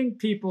 But I think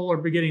people are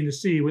beginning to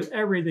see with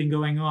everything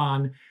going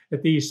on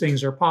that these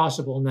things are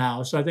possible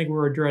now. So I think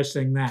we're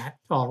addressing that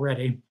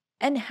already.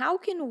 And how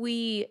can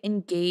we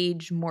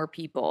engage more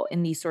people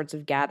in these sorts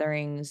of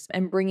gatherings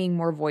and bringing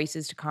more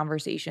voices to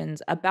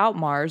conversations about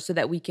Mars so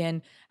that we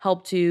can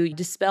help to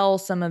dispel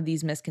some of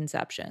these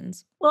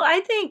misconceptions? Well,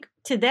 I think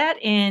to that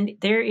end,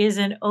 there is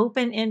an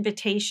open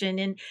invitation.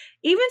 And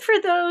even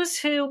for those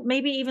who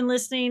maybe even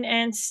listening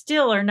and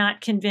still are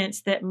not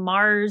convinced that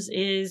Mars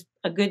is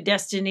a good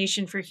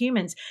destination for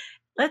humans,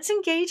 let's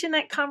engage in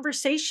that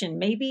conversation.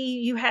 Maybe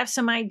you have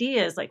some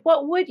ideas, like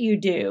what would you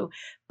do?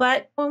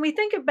 But when we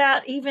think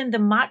about even the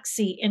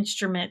MOXIE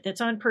instrument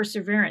that's on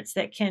Perseverance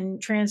that can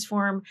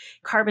transform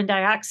carbon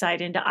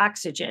dioxide into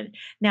oxygen.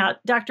 Now,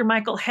 Dr.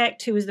 Michael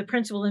Hecht, who is the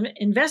principal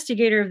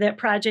investigator of that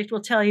project,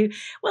 will tell you,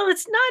 well,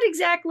 it's not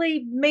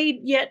exactly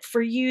made yet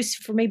for use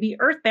for maybe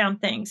earthbound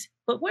things,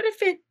 but what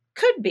if it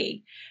could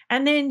be?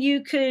 And then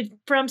you could,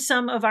 from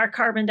some of our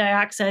carbon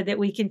dioxide that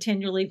we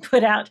continually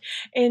put out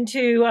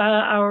into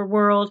our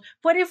world,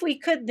 what if we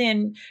could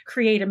then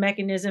create a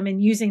mechanism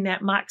and using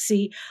that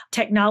MOXIE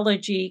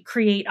technology,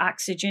 create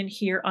oxygen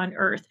here on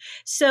Earth?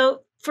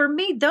 So for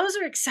me, those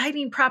are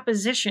exciting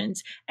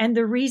propositions. And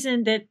the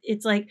reason that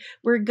it's like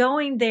we're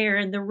going there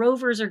and the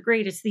rovers are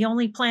great, it's the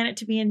only planet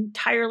to be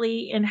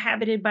entirely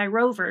inhabited by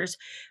rovers.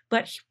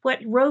 But what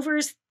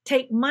rovers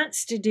take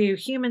months to do,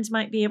 humans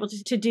might be able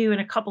to do in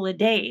a couple of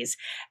days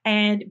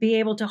and be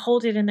able to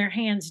hold it in their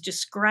hands,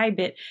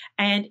 describe it,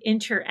 and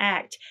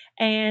interact.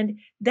 And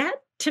that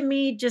to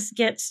me just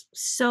gets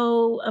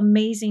so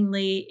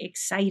amazingly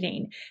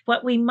exciting.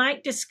 What we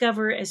might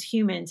discover as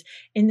humans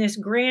in this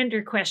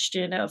grander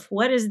question of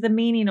what is the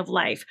meaning of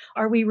life?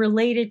 Are we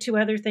related to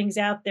other things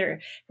out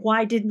there?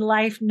 Why did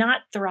life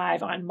not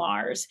thrive on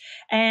Mars?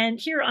 And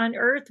here on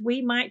Earth,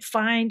 we might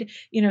find,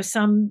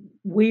 some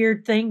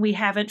weird thing we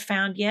haven't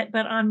found yet,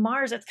 but on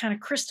Mars, that's kind of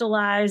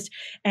crystallized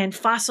and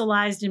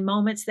fossilized in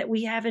moments that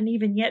we haven't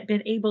even yet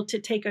been able to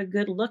take a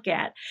good look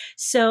at.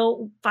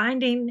 So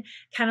finding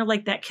kind of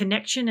like that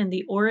connection and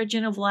the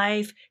origin of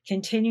life,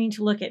 continuing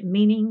to look at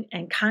meaning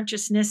and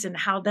consciousness and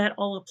how that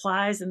all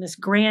applies in this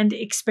grand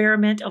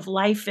experiment of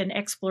life and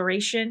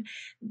exploration,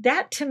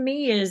 that to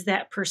me is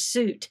that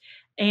pursuit.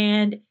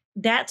 And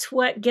that's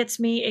what gets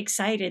me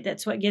excited.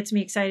 That's what gets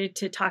me excited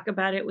to talk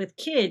about it with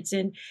kids.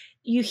 And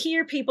you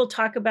hear people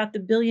talk about the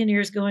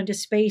billionaires going to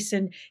space,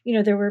 and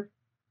there were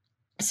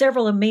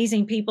several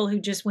amazing people who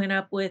just went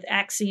up with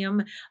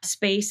Axiom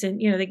Space, and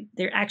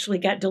they actually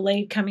got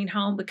delayed coming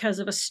home because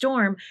of a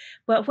storm.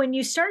 But when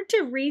you start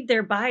to read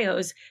their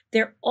bios,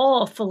 they're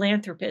all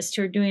philanthropists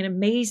who are doing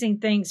amazing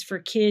things for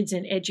kids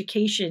and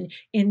education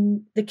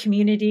in the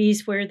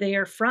communities where they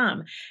are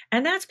from.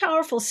 And that's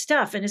powerful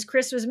stuff. And as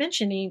Chris was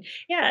mentioning,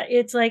 yeah,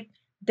 it's like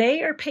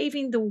they are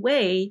paving the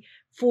way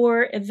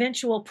for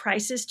eventual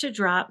prices to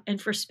drop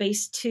and for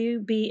space to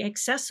be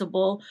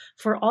accessible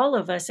for all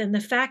of us. And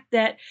the fact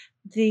that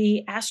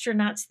the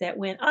astronauts that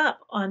went up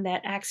on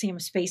that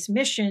Axiom space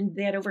mission,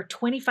 they had over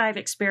 25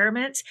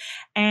 experiments,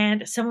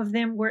 and some of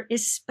them were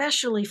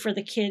especially for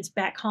the kids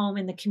back home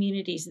in the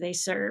communities they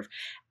serve.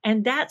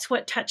 And that's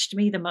what touched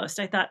me the most.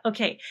 I thought,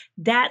 okay,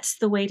 that's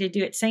the way to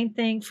do it. Same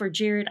thing for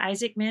Jared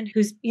Isaacman,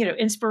 whose,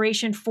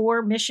 Inspiration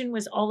 4 mission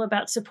was all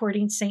about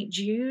supporting St.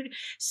 Jude.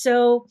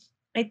 So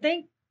I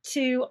think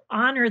to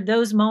honor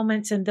those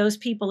moments and those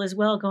people as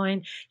well,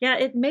 going, yeah,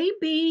 it may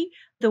be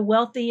the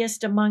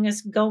wealthiest among us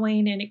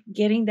going and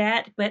getting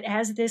that, but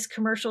as this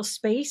commercial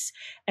space,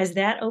 as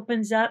that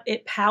opens up,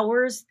 it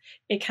powers,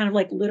 it kind of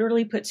like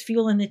literally puts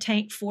fuel in the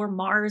tank for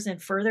Mars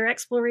and further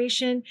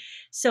exploration.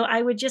 So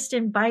I would just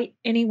invite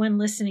anyone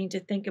listening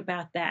to think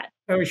about that.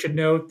 We should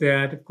note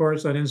that, of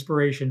course, on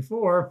Inspiration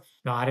 4,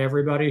 not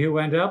everybody who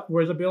went up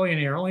was a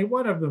billionaire. Only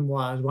one of them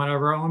was. One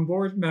of our own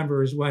board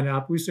members went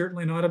up, who's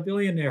certainly not a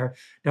billionaire,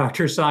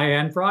 Dr.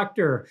 Cyan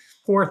Proctor,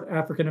 fourth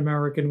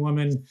African-American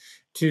woman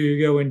to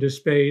go into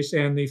space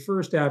and the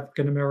first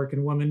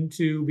African-American woman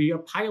to be a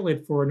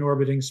pilot for an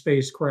orbiting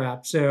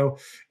spacecraft. So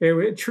it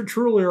was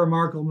truly a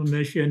remarkable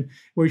mission,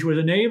 which was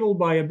enabled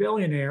by a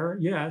billionaire,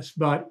 yes,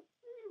 but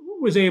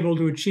was able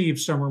to achieve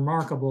some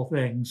remarkable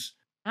things.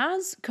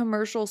 As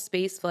commercial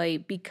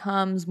spaceflight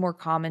becomes more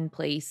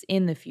commonplace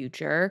in the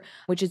future,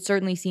 which it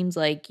certainly seems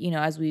like,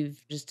 as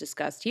we've just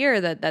discussed here,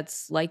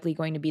 that's likely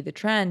going to be the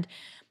trend,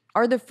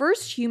 are the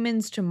first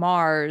humans to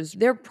Mars,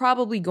 they're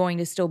probably going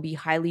to still be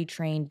highly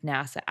trained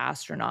NASA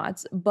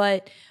astronauts.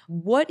 But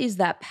what is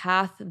that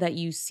path that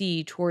you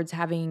see towards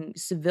having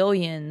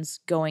civilians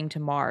going to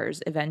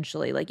Mars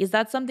eventually? Like, is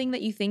that something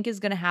that you think is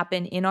going to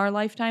happen in our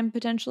lifetime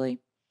potentially?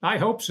 I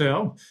hope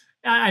so.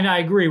 And I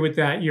agree with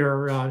that,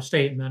 your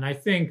statement. I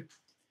think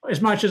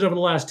as much as over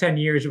the last 10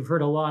 years, we've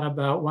heard a lot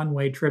about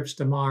one-way trips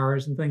to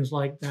Mars and things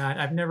like that.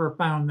 I've never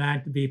found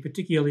that to be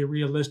particularly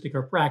realistic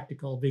or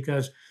practical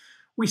because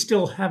we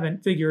still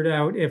haven't figured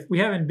out if we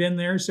haven't been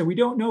there. So we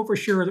don't know for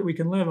sure that we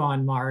can live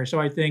on Mars. So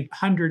I think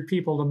 100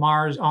 people to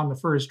Mars on the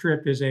first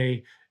trip is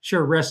a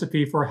sure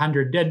recipe for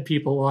 100 dead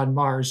people on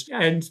Mars.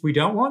 And we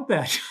don't want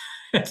that.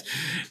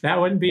 That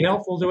wouldn't be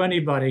helpful to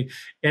anybody.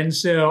 And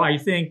so I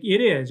think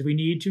it is. We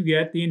need to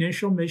get the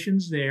initial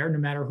missions there, no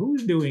matter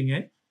who's doing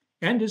it,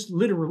 and just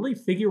literally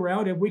figure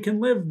out if we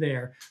can live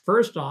there.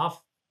 First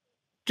off,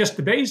 just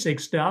the basic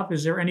stuff.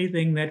 Is there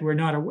anything that we're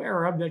not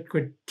aware of that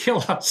could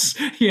kill us?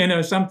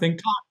 Something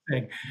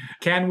toxic.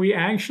 Can we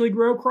actually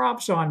grow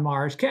crops on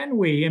Mars? Can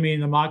we? I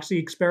mean, the MOXIE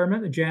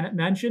experiment that Janet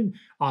mentioned,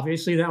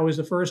 obviously that was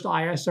the first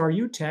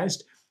ISRU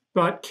test,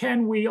 but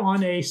can we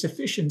on a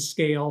sufficient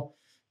scale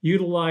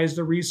utilize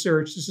the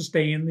research to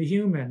sustain the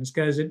humans?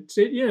 Because it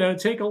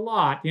take a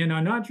lot,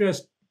 not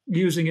just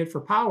using it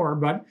for power,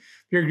 but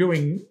if you're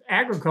doing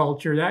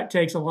agriculture, that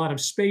takes a lot of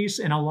space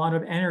and a lot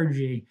of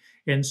energy.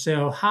 And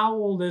so how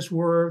will this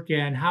work,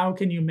 and how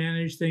can you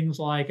manage things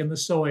like in the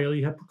soil,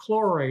 you have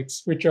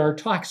perchlorates, which are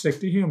toxic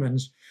to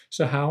humans.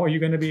 So how are you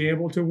going to be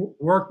able to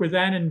work with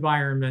that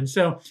environment?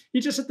 So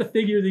you just have to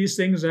figure these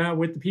things out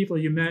with the people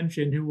you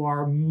mentioned who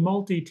are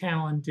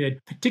multi-talented,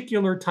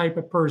 particular type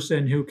of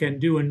person who can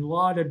do a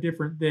lot of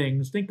different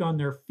things, think on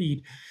their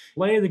feet,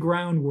 lay the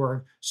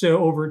groundwork. So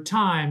over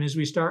time, as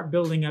we start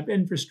building up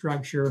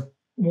infrastructure,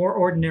 more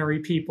ordinary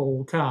people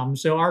will come.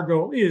 So our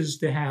goal is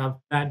to have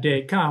that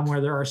day come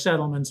where there are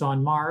settlements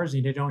on Mars,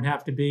 and you don't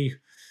have to be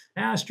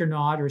an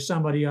astronaut or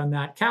somebody on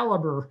that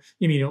caliber,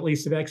 you mean at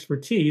least of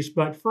expertise.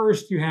 But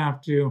first you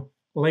have to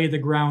lay the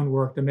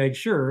groundwork to make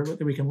sure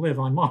that we can live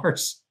on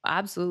Mars.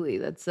 Absolutely.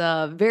 That's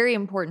a very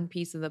important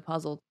piece of the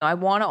puzzle. I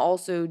want to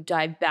also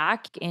dive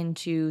back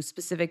into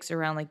specifics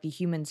around like the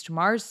Humans to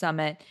Mars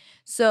Summit.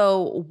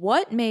 So,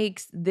 what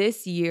makes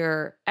this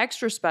year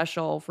extra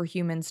special for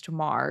Humans to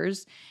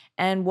Mars?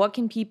 And what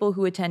can people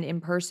who attend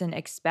in person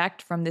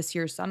expect from this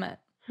year's summit?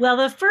 Well,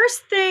 the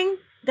first thing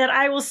that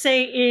I will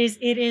say is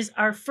it is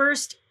our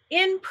first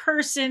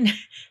in-person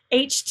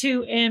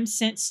H2M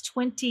since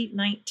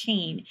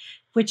 2019,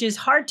 which is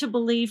hard to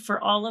believe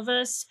for all of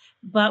us,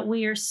 but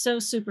we are so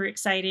super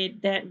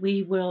excited that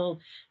we will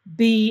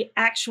be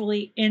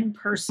actually in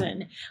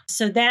person.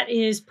 So that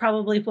is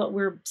probably what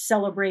we're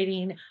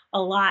celebrating a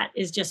lot,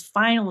 is just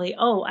finally,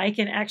 oh, I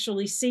can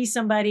actually see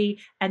somebody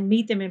and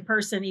meet them in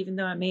person, even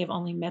though I may have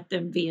only met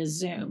them via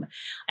Zoom.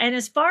 And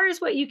as far as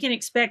what you can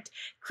expect,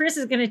 Chris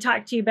is going to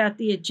talk to you about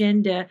the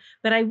agenda,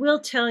 but I will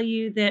tell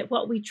you that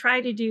what we try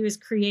to do is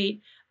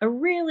create a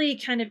really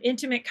kind of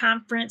intimate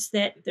conference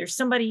that if there's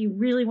somebody you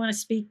really want to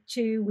speak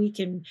to, we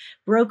can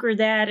broker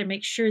that and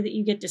make sure that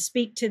you get to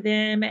speak to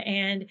them.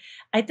 And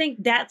I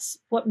think that's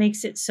what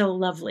makes it so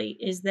lovely,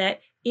 is that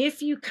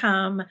if you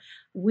come,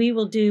 we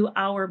will do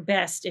our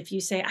best. If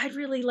you say, I'd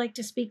really like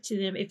to speak to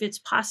them, if it's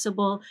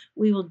possible,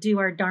 we will do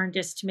our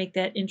darndest to make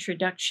that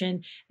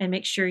introduction and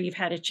make sure you've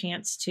had a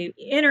chance to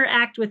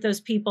interact with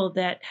those people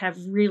that have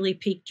really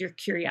piqued your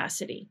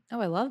curiosity.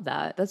 Oh, I love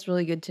that. That's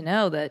really good to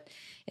know that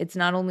it's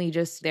not only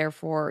just there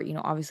for,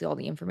 obviously all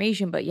the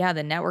information, but yeah,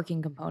 the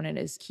networking component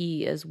is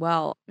key as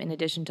well, in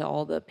addition to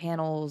all the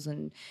panels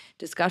and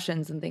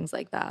discussions and things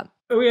like that.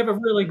 We have a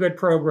really good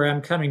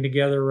program coming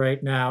together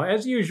right now.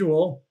 As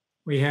usual,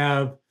 we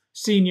have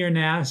senior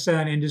NASA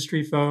and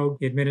industry folk.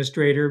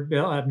 Administrator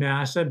of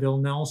NASA, Bill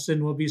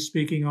Nelson, will be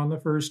speaking on the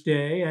first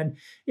day. And,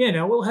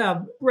 we'll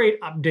have great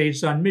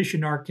updates on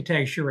mission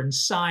architecture and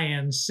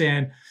science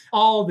and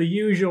all the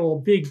usual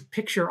big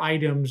picture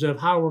items of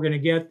how we're going to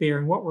get there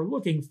and what we're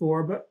looking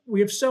for. But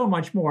we have so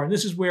much more. And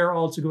this is where,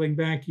 also going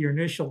back to your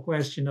initial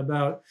question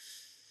about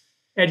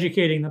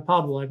educating the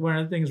public, one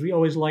of the things we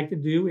always like to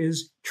do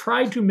is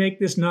try to make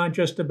this not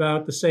just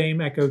about the same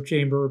echo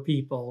chamber of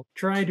people.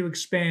 Try to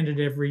expand it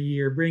every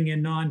year, bring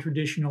in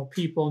non-traditional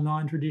people,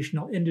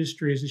 non-traditional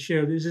industries to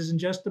show this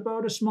isn't just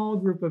about a small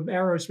group of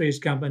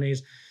aerospace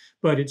companies,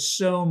 but it's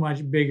so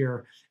much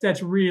bigger.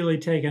 That's really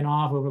taken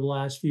off over the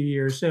last few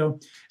years. So,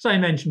 as I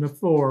mentioned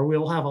before,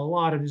 we'll have a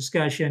lot of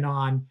discussion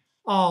on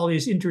all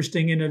these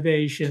interesting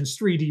innovations,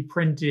 3D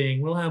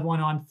printing. We'll have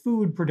one on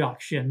food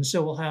production.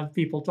 So we'll have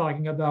people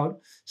talking about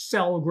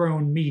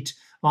cell-grown meat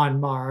on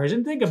Mars.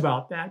 And think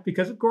about that,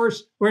 because of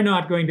course, we're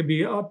not going to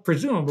be,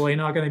 presumably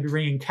not going to be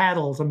bringing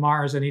cattle to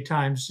Mars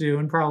anytime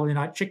soon, probably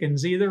not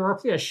chickens either, or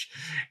fish.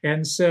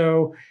 And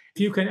so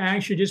if you can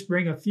actually just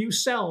bring a few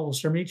cells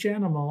from each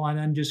animal and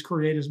then just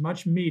create as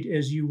much meat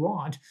as you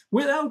want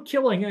without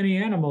killing any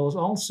animals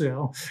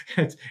also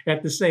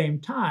at the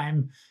same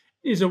time,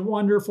 is a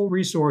wonderful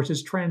resource.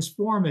 It's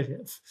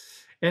transformative.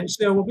 And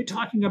so we'll be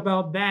talking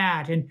about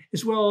that, and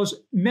as well as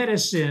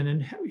medicine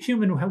and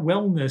human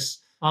wellness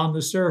on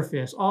the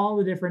surface, all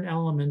the different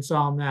elements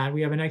on that.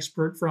 We have an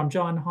expert from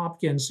Johns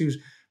Hopkins who's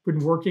been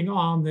working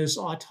on this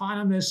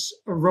autonomous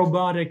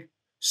robotic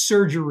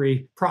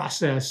surgery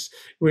process,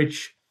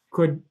 which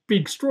could be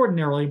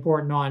extraordinarily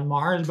important on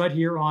Mars, but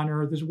here on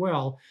Earth as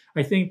well.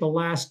 I think the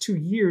last 2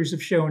 years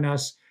have shown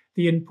us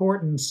the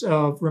importance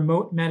of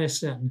remote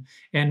medicine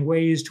and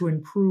ways to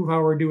improve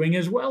how we're doing,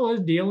 as well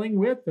as dealing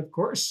with, of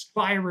course,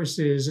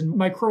 viruses and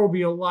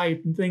microbial life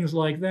and things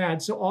like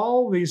that. So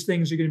all these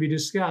things are going to be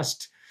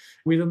discussed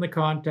within the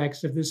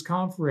context of this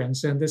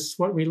conference. And this is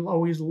what we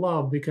always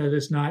love, because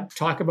it's not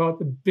talk about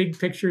the big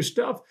picture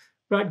stuff,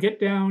 but get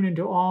down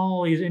into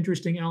all these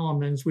interesting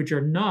elements, which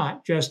are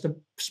not just a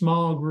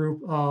small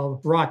group of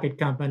rocket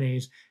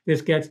companies.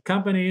 This gets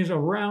companies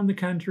around the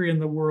country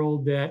and the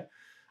world that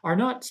are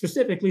not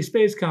specifically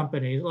space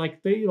companies, like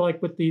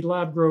with the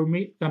lab-grown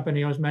meat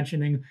company I was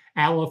mentioning,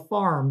 Aleph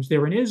Farms.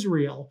 They're in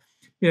Israel.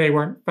 They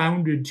weren't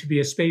founded to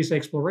be a space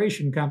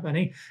exploration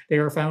company. They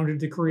were founded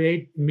to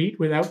create meat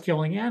without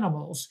killing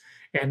animals.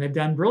 And they've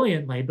done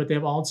brilliantly, but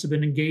they've also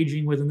been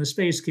engaging within the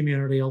space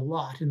community a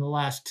lot in the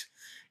last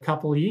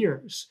couple of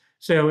years.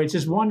 So it's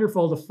just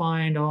wonderful to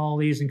find all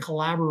these and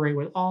collaborate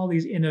with all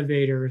these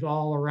innovators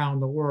all around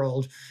the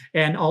world,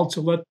 and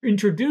also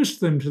introduce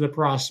them to the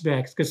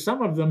prospects, because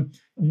some of them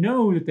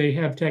know that they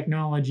have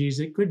technologies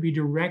that could be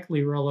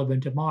directly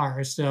relevant to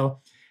Mars. So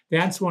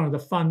that's one of the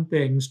fun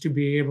things, to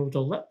be able to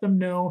let them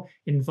know,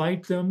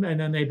 invite them, and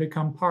then they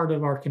become part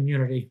of our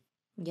community.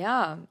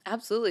 Yeah,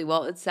 absolutely.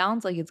 Well, it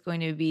sounds like it's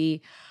going to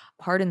be,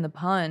 pardon the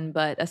pun,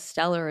 but a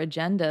stellar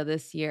agenda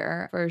this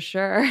year for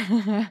sure.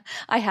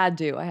 I had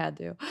to. I had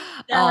to.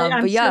 I'm But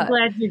so yeah,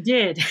 glad you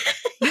did.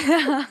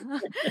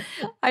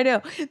 I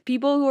know.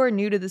 People who are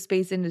new to the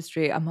space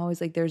industry, I'm always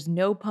like, there's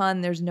no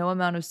pun, there's no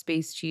amount of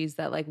space cheese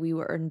that like we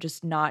were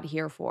just not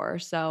here for.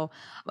 So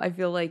I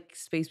feel like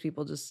space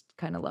people just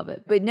kind of love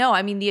it. But no,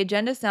 I mean, the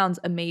agenda sounds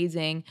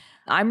amazing.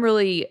 I'm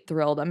really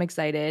thrilled. I'm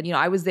excited.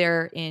 I was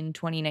there in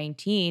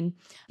 2019,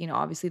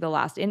 obviously the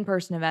last in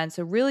person event.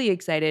 So really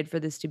excited for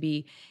this to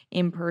be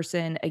in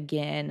person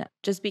again,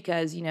 just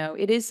because,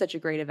 it is such a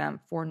great event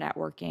for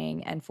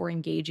networking and for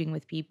engaging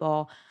with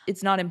people.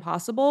 It's not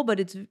impossible, but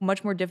it's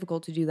much more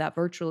difficult to do that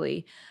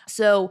virtually.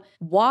 So,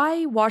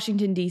 why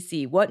Washington,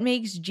 D.C.? What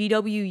makes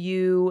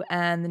GWU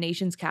and the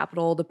nation's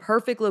capital the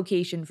perfect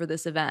location for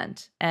this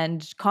event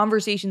and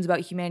conversations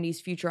about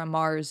humanity's future on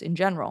Mars in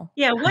general?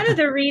 Yeah, one of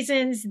the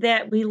reasons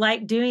that we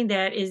like doing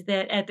that is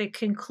that at the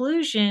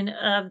conclusion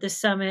of the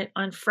summit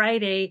on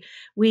Friday,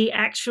 we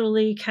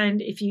actually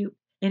if you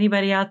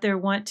anybody out there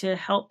want to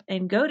help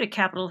and go to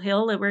Capitol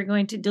Hill, we're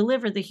going to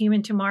deliver the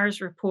Human to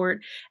Mars report.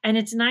 And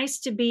it's nice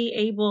to be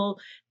able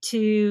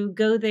to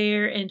go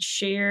there and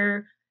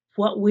share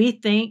what we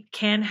think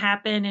can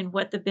happen and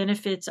what the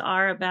benefits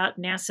are about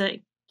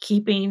NASA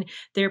keeping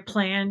their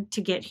plan to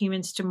get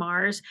humans to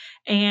Mars.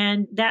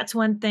 And that's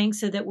one thing,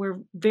 so that we're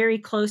very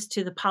close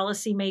to the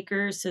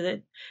policymakers so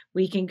that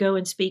we can go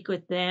and speak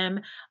with them.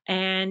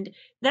 And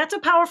that's a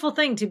powerful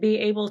thing, to be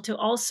able to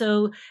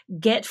also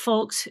get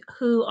folks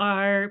who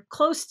are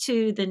close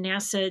to the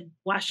NASA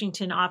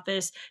Washington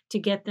office, to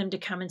get them to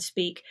come and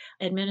speak.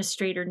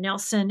 Administrator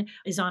Nelson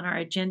is on our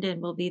agenda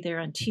and will be there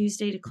on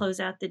Tuesday to close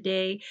out the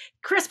day.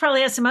 Chris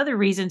probably has some other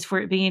reasons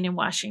for it being in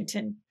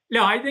Washington.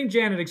 No, I think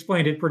Janet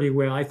explained it pretty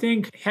well. I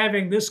think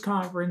having this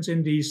conference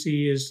in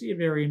DC is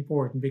very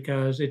important,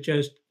 because it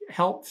just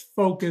helps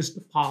focus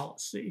the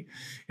policy.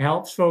 It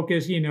helps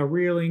focus,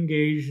 really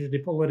engage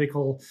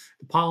the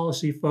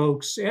policy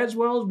folks, as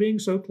well as being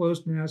so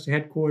close to NASA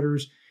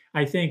headquarters.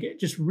 I think it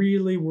just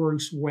really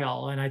works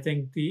well. And I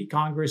think the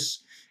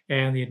Congress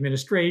and the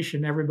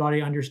administration,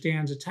 everybody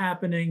understands it's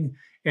happening.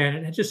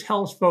 And it just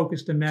helps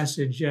focus the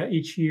message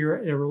each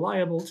year at a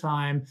reliable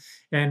time.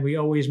 And we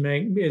always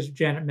make, as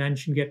Janet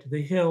mentioned, get to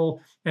the Hill.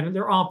 And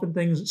there are often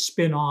things that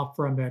spin off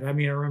from it. I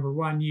mean, I remember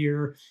one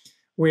year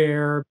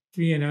where,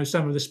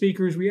 some of the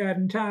speakers we had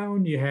in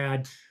town, you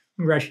had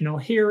congressional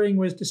hearing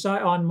was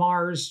decided on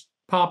Mars,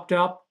 popped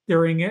up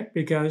during it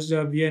because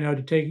of,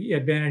 to take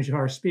advantage of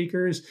our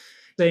speakers.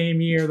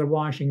 Same year, the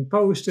Washington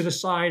Post did a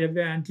side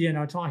event,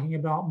 talking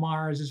about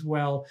Mars as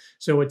well.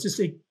 So it's just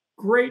a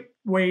great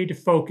way to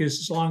focus,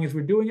 as long as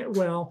we're doing it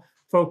well,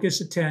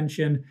 focus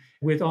attention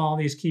with all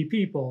these key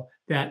people.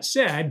 That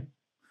said,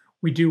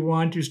 we do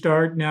want to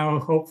start now.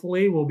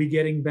 Hopefully, we'll be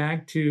getting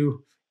back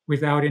to,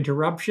 without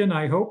interruption,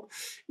 I hope,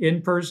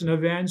 in-person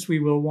events. We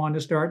will want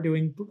to start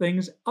doing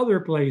things other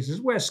places,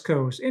 West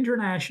Coast,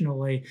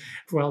 internationally.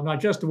 Well,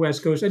 not just the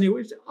West Coast,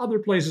 anyways, other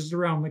places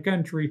around the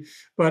country,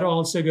 but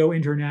also go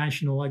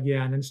international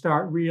again and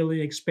start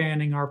really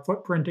expanding our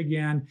footprint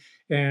again,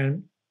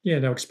 and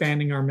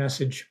expanding our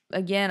message.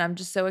 Again, I'm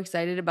just so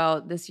excited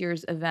about this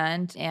year's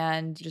event,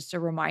 and just a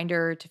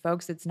reminder to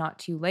folks, it's not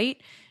too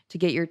late to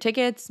get your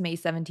tickets May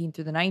 17th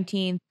through the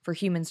 19th for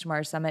Humans to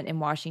Mars Summit in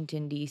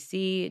Washington,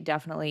 D.C.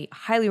 Definitely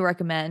highly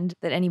recommend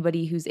that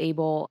anybody who's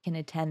able can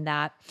attend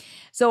that.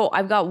 So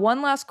I've got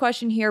one last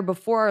question here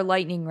before our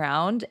lightning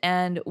round,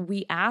 and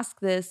we ask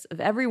this of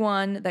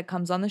everyone that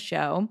comes on the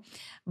show,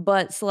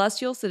 but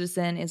Celestial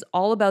Citizen is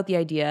all about the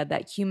idea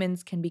that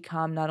humans can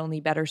become not only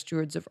better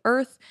stewards of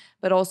Earth,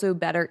 but also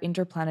better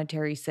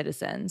interplanetary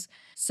citizens.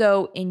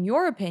 So, in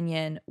your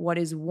opinion, what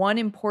is one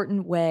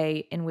important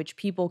way in which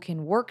people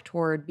can work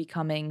toward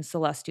becoming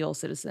celestial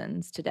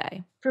citizens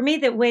today? For me,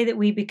 the way that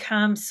we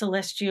become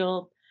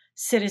celestial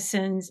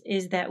citizens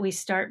is that we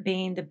start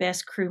being the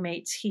best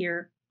crewmates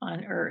here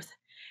on Earth.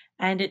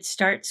 And it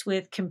starts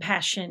with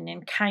compassion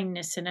and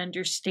kindness and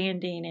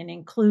understanding and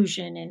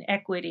inclusion and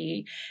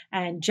equity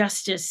and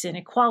justice and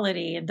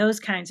equality and those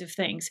kinds of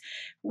things.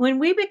 When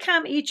we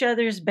become each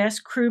other's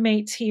best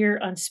crewmates here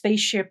on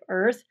Spaceship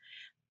Earth,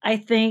 I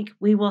think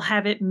we will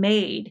have it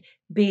made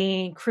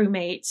being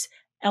crewmates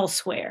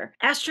elsewhere.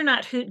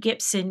 Astronaut Hoot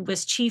Gibson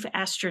was chief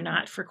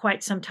astronaut for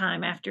quite some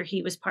time after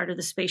he was part of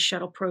the space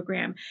shuttle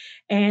program.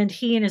 And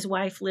he and his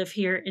wife live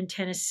here in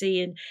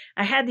Tennessee. And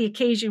I had the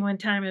occasion one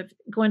time of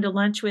going to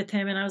lunch with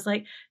him. And I was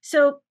like,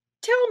 so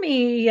tell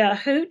me,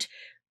 Hoot,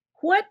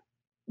 what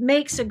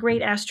makes a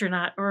great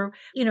astronaut? Or,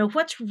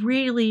 what's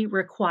really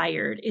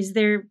required? Is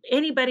there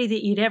anybody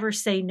that you'd ever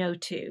say no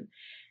to?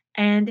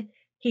 And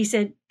He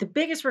said, the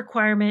biggest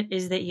requirement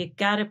is that you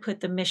got to put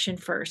the mission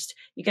first.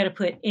 You got to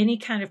put any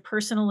kind of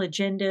personal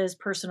agendas,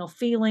 personal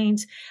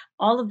feelings,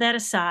 all of that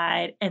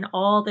aside. And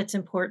all that's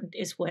important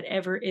is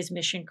whatever is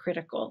mission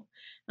critical.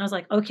 And I was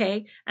like,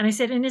 okay. And I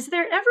said, and is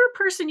there ever a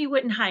person you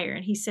wouldn't hire?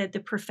 And he said,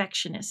 the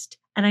perfectionist.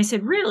 And I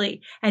said,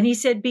 really? And he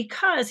said,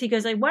 because he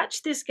goes, I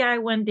watched this guy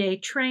one day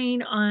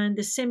train on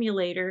the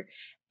simulator,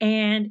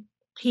 and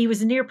he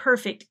was near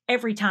perfect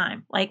every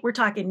time. Like, we're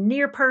talking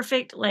near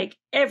perfect, like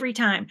every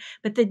time.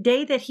 But the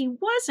day that he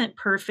wasn't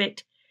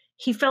perfect,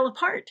 he fell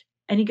apart.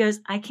 And he goes,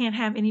 I can't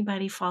have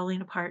anybody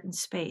falling apart in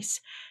space.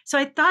 So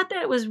I thought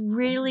that was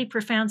really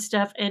profound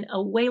stuff and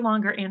a way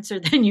longer answer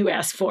than you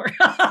asked for.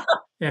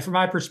 Yeah, from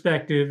my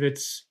perspective,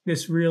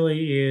 this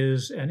really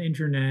is an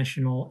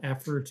international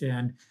effort.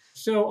 And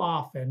so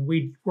often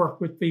we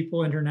work with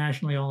people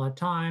internationally all the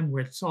time,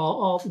 with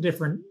all the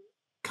different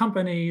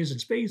companies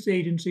and space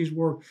agencies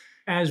work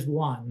as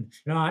one,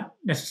 not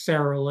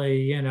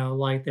necessarily,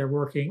 like they're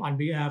working on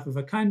behalf of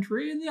a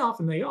country, and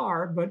often they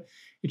are, but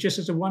it just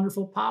is a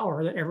wonderful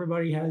power that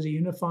everybody has a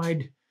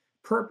unified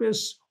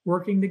purpose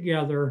working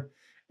together.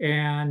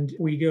 And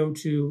we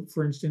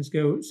for instance,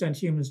 go send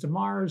humans to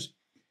Mars.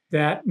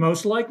 That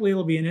most likely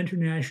will be an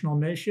international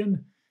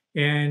mission.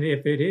 And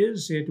if it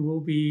is, it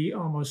will be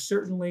almost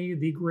certainly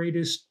the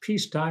greatest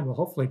peacetime, well,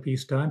 hopefully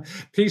peacetime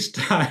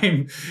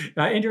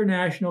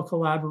international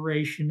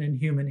collaboration in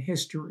human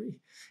history,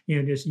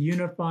 just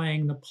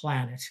unifying the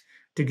planet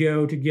to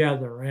go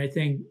together. And I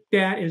think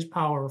that is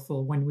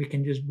powerful when we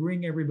can just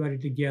bring everybody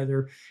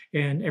together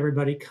and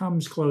everybody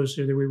comes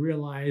closer, that we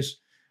realize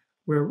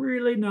we're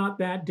really not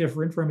that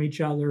different from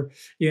each other.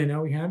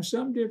 We have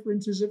some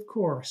differences, of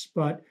course,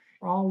 but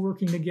all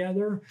working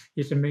together,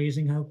 it's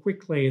amazing how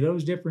quickly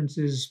those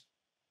differences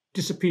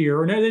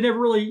disappear. And they never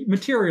really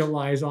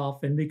materialize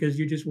often, because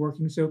you're just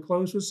working so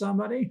close with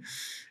somebody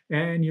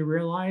and you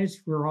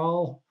realize we're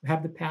all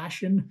have the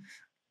passion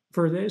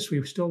for this.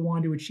 We still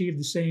want to achieve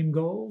the same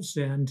goals.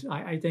 And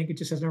I think it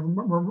just has a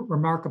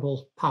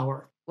remarkable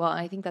power. Well,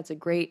 I think that's a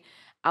great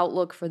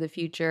outlook for the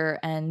future,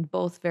 and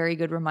both very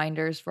good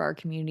reminders for our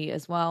community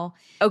as well.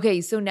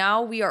 Okay, so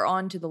now we are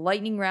on to the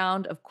lightning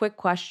round of quick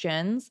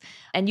questions,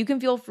 and you can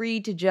feel free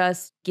to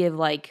just give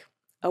like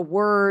a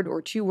word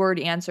or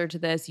 2-word answer to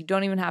this. You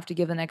don't even have to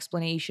give an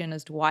explanation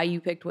as to why you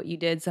picked what you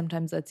did.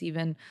 Sometimes that's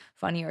even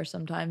funnier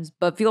sometimes,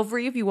 but feel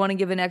free if you want to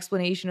give an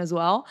explanation as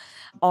well.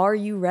 Are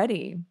you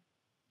ready?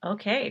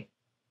 Okay.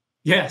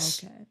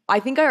 Yes. Okay. I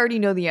think I already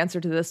know the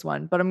answer to this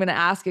one, but I'm going to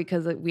ask it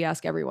because we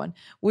ask everyone.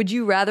 Would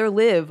you rather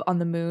live on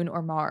the moon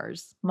or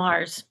Mars?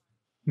 Mars.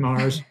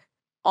 Mars.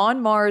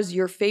 On Mars,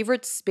 your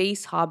favorite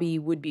space hobby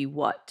would be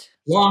what?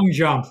 Long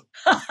jump.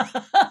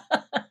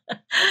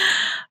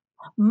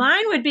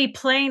 Mine would be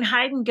playing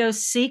hide and go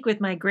seek with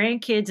my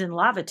grandkids in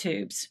lava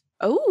tubes.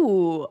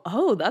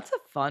 Oh, that's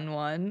a fun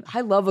one.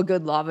 I love a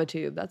good lava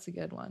tube. That's a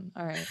good one.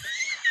 All right.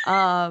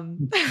 I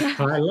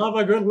love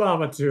a good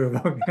lava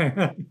tube.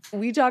 Okay.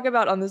 We talk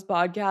about on this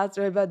podcast,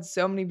 or I've had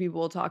so many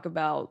people talk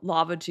about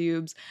lava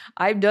tubes.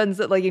 I've done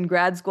like in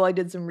grad school, I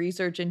did some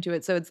research into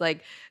it. So it's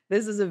like,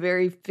 this is a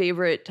very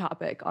favorite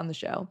topic on the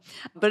show.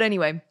 But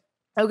anyway,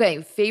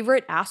 okay.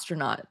 Favorite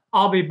astronaut?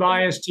 I'll be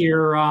biased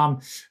here.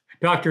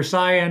 Dr.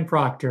 Cyan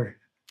Proctor.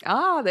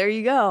 Ah, there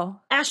you go.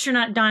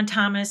 Astronaut Don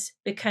Thomas,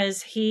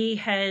 because he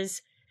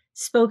has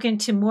spoken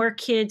to more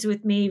kids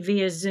with me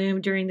via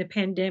Zoom during the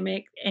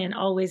pandemic and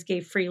always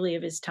gave freely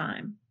of his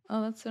time.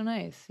 Oh, that's so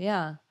nice.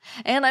 Yeah.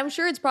 And I'm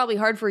sure it's probably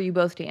hard for you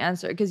both to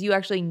answer because you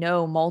actually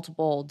know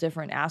multiple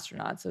different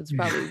astronauts. So it's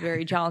probably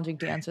very challenging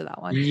to answer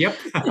that one. Yep.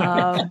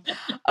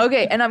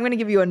 Okay. And I'm going to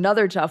give you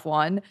another tough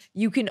one.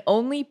 You can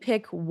only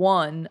pick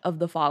one of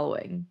the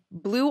following: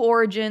 Blue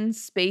Origin,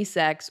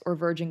 SpaceX, or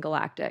Virgin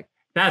Galactic.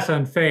 That's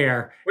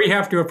unfair. We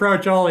have to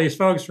approach all these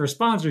folks for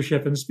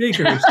sponsorship and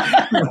speakers.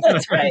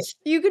 That's right.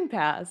 You can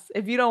pass.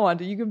 If you don't want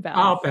to, you can pass.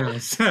 I'll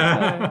pass.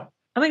 I'm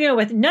going to go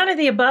with none of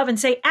the above and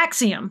say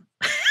Axiom.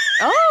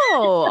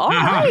 Oh, all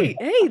right.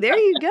 Hey, there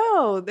you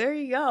go. There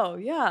you go.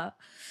 Yeah.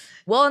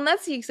 Well, and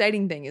that's the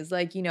exciting thing is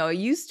like, it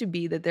used to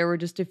be that there were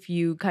just a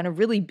few kind of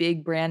really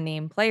big brand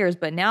name players,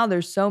 but now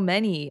there's so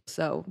many.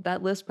 So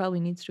that list probably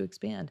needs to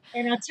expand.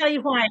 And I'll tell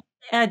you why.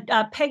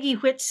 Peggy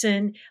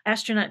Whitson,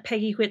 astronaut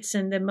Peggy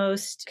Whitson, the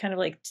most kind of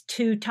like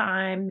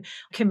 2-time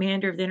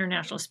commander of the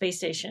International Space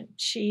Station,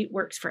 she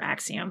works for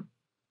Axiom.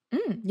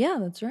 Yeah,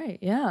 that's right.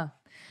 Yeah.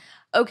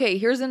 Okay,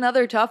 here's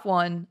another tough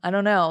one. I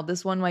don't know.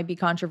 This one might be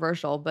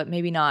controversial, but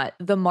maybe not.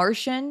 The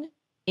Martian,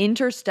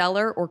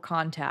 Interstellar, or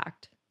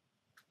Contact?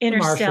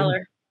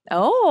 Interstellar.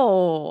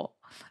 Oh,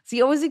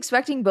 see, I was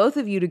expecting both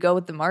of you to go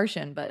with The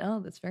Martian, but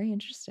that's very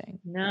interesting.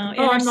 No,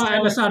 I'm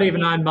not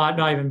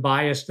even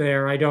biased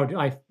there.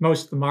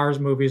 Most of the Mars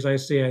movies I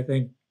see, I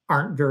think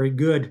aren't very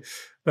good,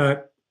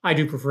 but I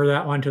do prefer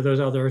that one to those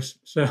others.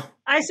 So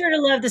I sort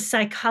of love the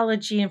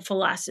psychology and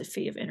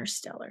philosophy of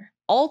Interstellar.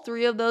 All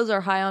 3 of those are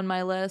high on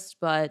my list,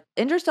 but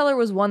Interstellar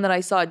was one that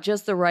I saw at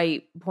just the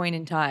right point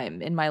in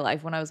time in my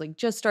life when I was like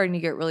just starting to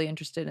get really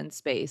interested in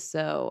space.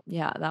 So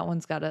yeah, that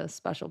one's got a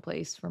special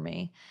place for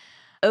me.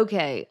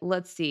 Okay,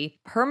 let's see.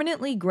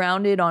 Permanently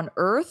grounded on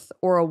Earth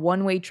or a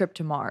one-way trip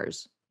to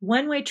Mars?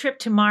 One-way trip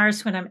to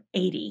Mars when I'm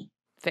 80.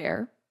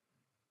 Fair.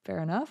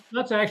 Fair enough.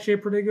 That's actually a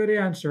pretty good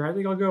answer. I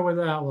think I'll go with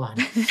that one.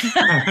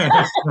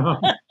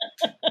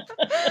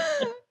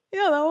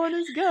 Yeah, that one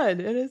is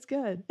good. It is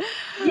good.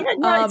 Yeah,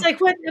 no, it's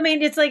like what I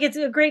mean, it's like it's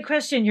a great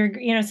question.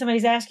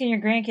 Somebody's asking your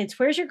grandkids,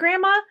 "Where's your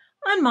grandma?"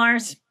 On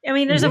Mars. I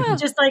mean, there's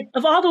just like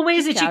of all the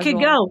ways Just that you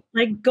could go,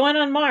 like going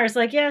on Mars.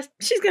 Like, yes,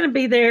 she's gonna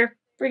be there.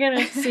 We're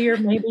gonna see her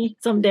maybe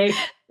someday.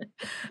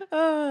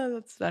 Oh,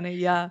 that's funny.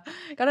 Yeah,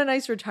 got a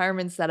nice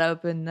retirement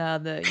setup in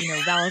the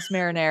Valles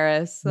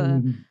Marineris.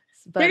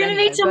 You're gonna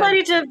need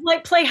somebody to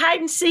like play hide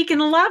and seek in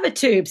the lava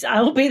tubes.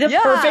 I'll be the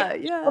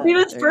perfect. Yeah, I'll be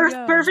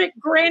the perfect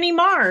Granny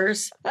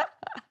Mars.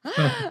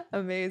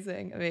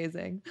 Amazing,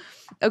 amazing.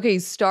 Okay,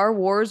 Star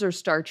Wars or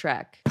Star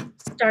Trek?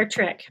 Star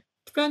Trek.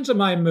 Depends on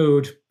my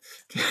mood.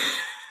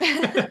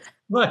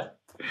 But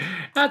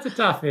that's a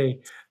toughie.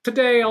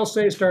 Today I'll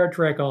say Star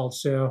Trek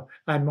also.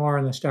 I'm more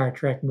in the Star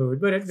Trek mood,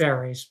 but it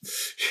varies.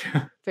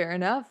 Fair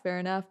enough, fair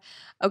enough.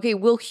 Okay,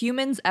 will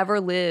humans ever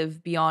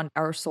live beyond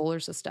our solar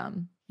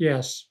system?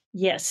 Yes.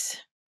 Yes.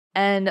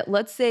 And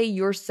let's say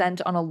you're sent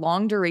on a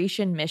long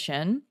duration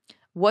mission.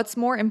 What's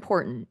more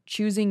important,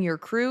 choosing your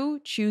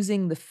crew,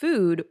 choosing the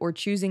food, or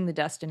choosing the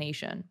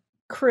destination?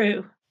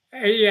 Crew.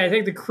 Yeah, I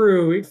think the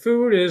crew.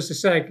 Food is the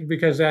second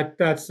because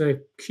that's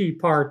the key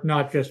part,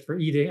 not just for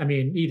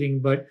eating,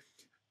 but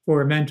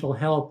for mental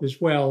health as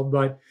well.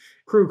 But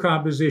crew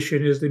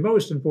composition is the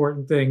most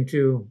important thing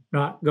to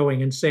not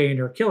going insane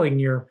or killing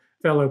your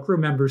fellow crew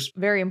members.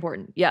 Very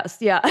important. Yes.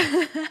 Yeah.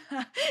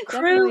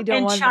 Crew and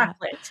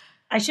chocolate. That.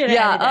 I should have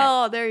added that.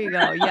 Oh, there you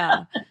go.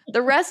 Yeah.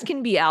 The rest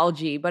can be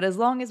algae, but as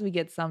long as we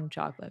get some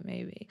chocolate,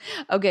 maybe.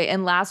 Okay.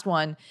 And last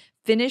one.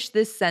 Finish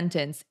this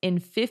sentence. In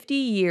 50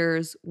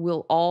 years,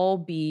 we'll all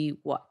be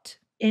what?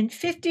 In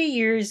 50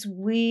 years,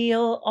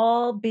 we'll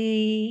all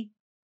be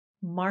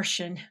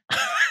Martian.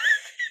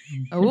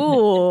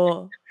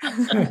 Oh.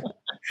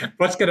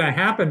 What's going to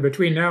happen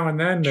between now and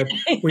then that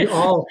we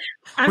all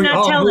I'm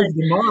not telling. Move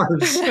to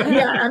Mars?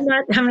 Yeah,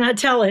 I'm not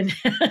telling.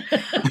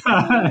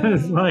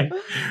 It's like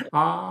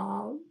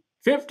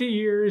 50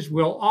 years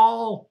we'll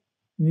all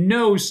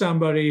know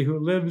somebody who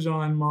lives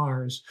on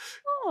Mars.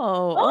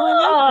 Oh,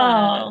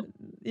 I like that.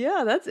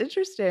 Yeah, that's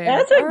interesting.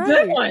 That's a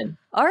good one.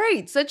 All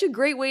right, such a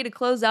great way to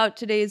close out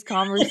today's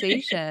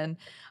conversation.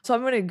 So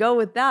I'm going to go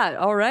with that.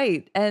 All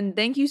right. And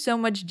thank you so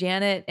much,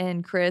 Janet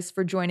and Chris,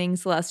 for joining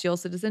Celestial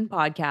Citizen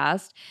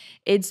Podcast.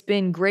 It's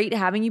been great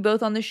having you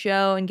both on the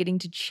show and getting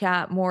to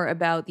chat more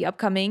about the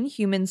upcoming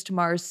Humans to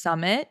Mars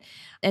Summit.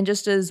 And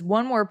just as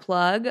one more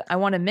plug, I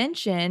want to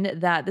mention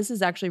that this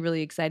is actually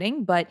really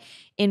exciting, but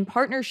in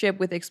partnership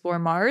with Explore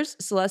Mars,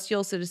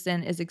 Celestial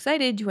Citizen is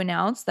excited to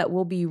announce that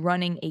we'll be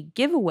running a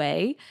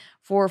giveaway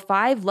for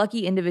 5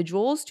 lucky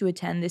individuals to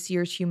attend this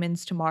year's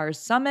Humans to Mars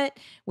Summit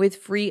with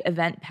free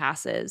event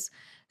passes.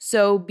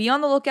 So be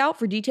on the lookout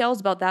for details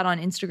about that on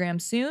Instagram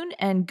soon,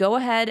 and go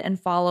ahead and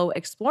follow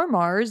Explore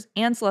Mars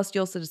and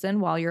Celestial Citizen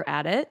while you're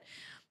at it.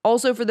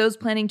 Also, for those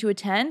planning to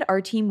attend, our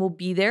team will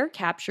be there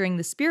capturing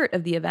the spirit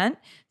of the event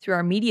through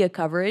our media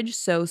coverage,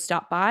 so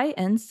stop by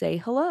and say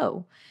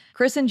hello.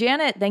 Chris and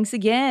Janet, thanks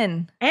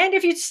again. And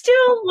if you'd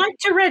still like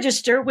to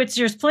register, which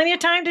there's plenty of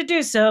time to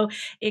do so,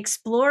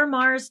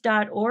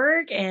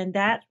 exploremars.org, and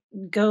that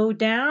go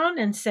down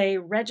and say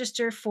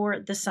register for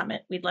the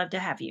summit. We'd love to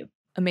have you.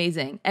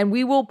 Amazing. And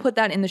we will put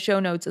that in the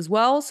show notes as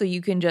well. So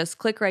you can just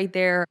click right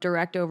there,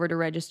 direct over to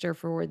register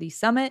for the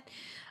summit.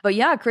 But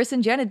yeah, Chris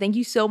and Janet, thank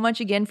you so much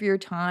again for your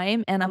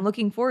time. And I'm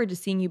looking forward to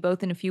seeing you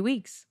both in a few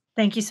weeks.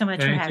 Thank you so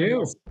much for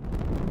having us.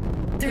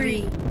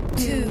 3,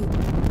 2,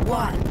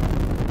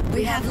 1.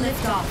 We have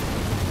liftoff.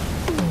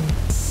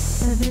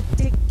 Let me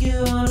take you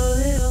on a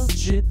little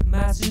trip.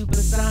 My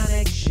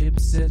supersonic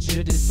ship's at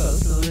your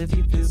disposal if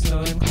you feel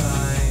so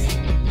inclined.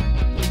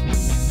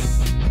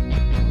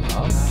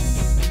 Alright.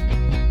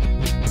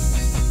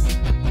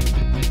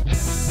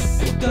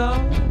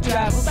 Don't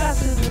travel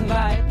faster than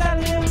light. That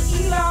little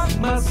Elon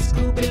Musk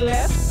will be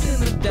left in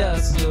the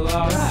dust. So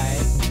alright.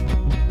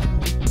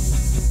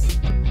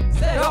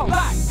 Say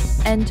alright.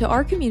 And to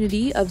our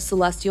community of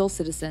Celestial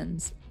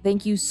Citizens,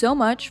 thank you so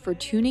much for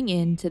tuning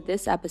in to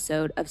this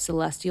episode of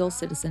Celestial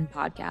Citizen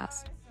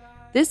Podcast.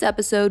 This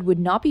episode would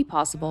not be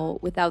possible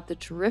without the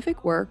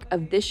terrific work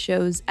of this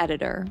show's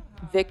editor,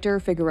 Victor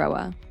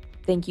Figueroa.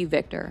 Thank you,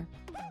 Victor.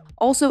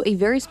 Also, a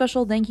very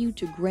special thank you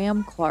to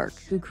Graham Clark,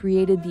 who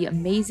created the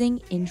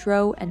amazing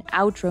intro and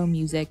outro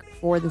music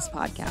for this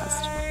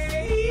podcast.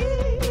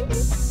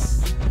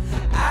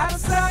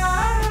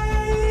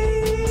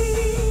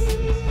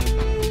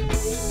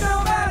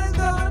 Nobody's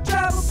gonna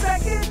travel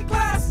second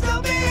class.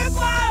 There'll be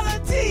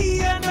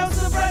equality and no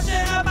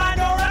suppression of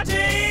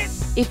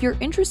minorities. If you're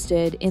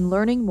interested in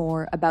learning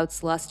more about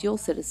Celestial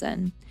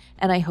Citizen,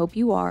 and I hope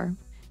you are,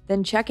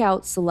 then check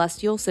out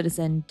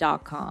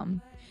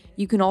celestialcitizen.com.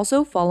 You can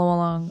also follow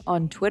along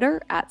on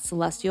Twitter at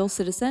Celestial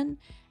Citizen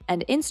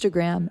and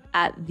Instagram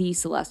at The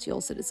Celestial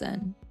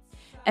Citizen.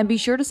 And be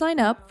sure to sign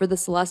up for the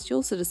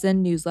Celestial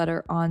Citizen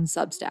newsletter on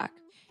Substack.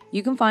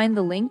 You can find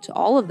the link to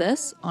all of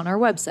this on our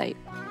website.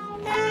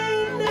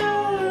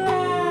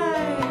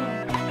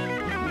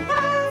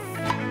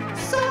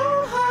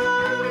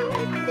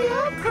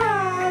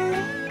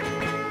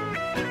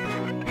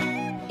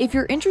 If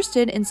you're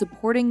interested in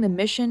supporting the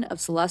mission of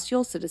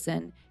Celestial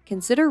Citizen,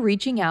 consider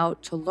reaching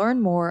out to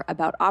learn more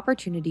about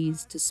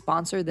opportunities to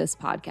sponsor this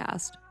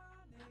podcast.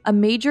 A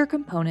major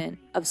component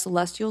of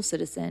Celestial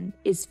Citizen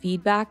is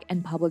feedback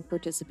and public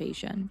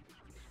participation.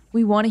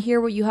 We want to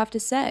hear what you have to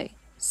say,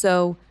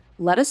 so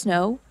let us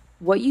know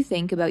what you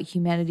think about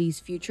humanity's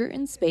future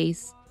in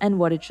space and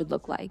what it should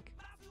look like.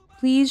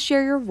 Please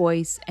share your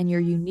voice and your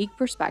unique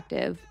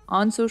perspective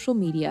on social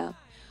media,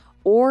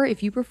 or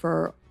if you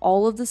prefer,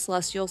 all of the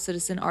Celestial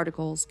Citizen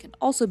articles can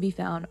also be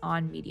found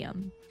on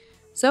Medium.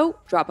 So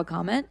drop a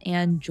comment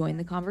and join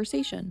the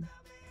conversation.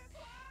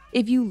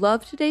 If you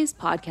love today's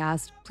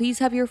podcast, please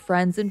have your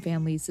friends and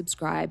family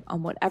subscribe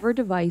on whatever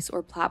device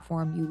or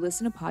platform you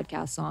listen to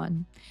podcasts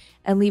on,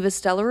 and leave a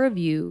stellar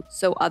review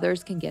so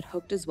others can get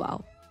hooked as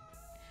well.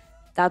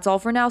 That's all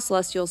for now,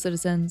 Celestial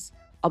Citizens.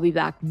 I'll be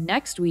back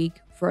next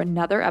week for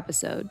another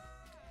episode.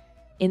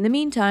 In the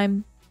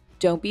meantime,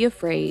 don't be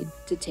afraid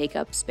to take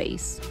up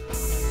space.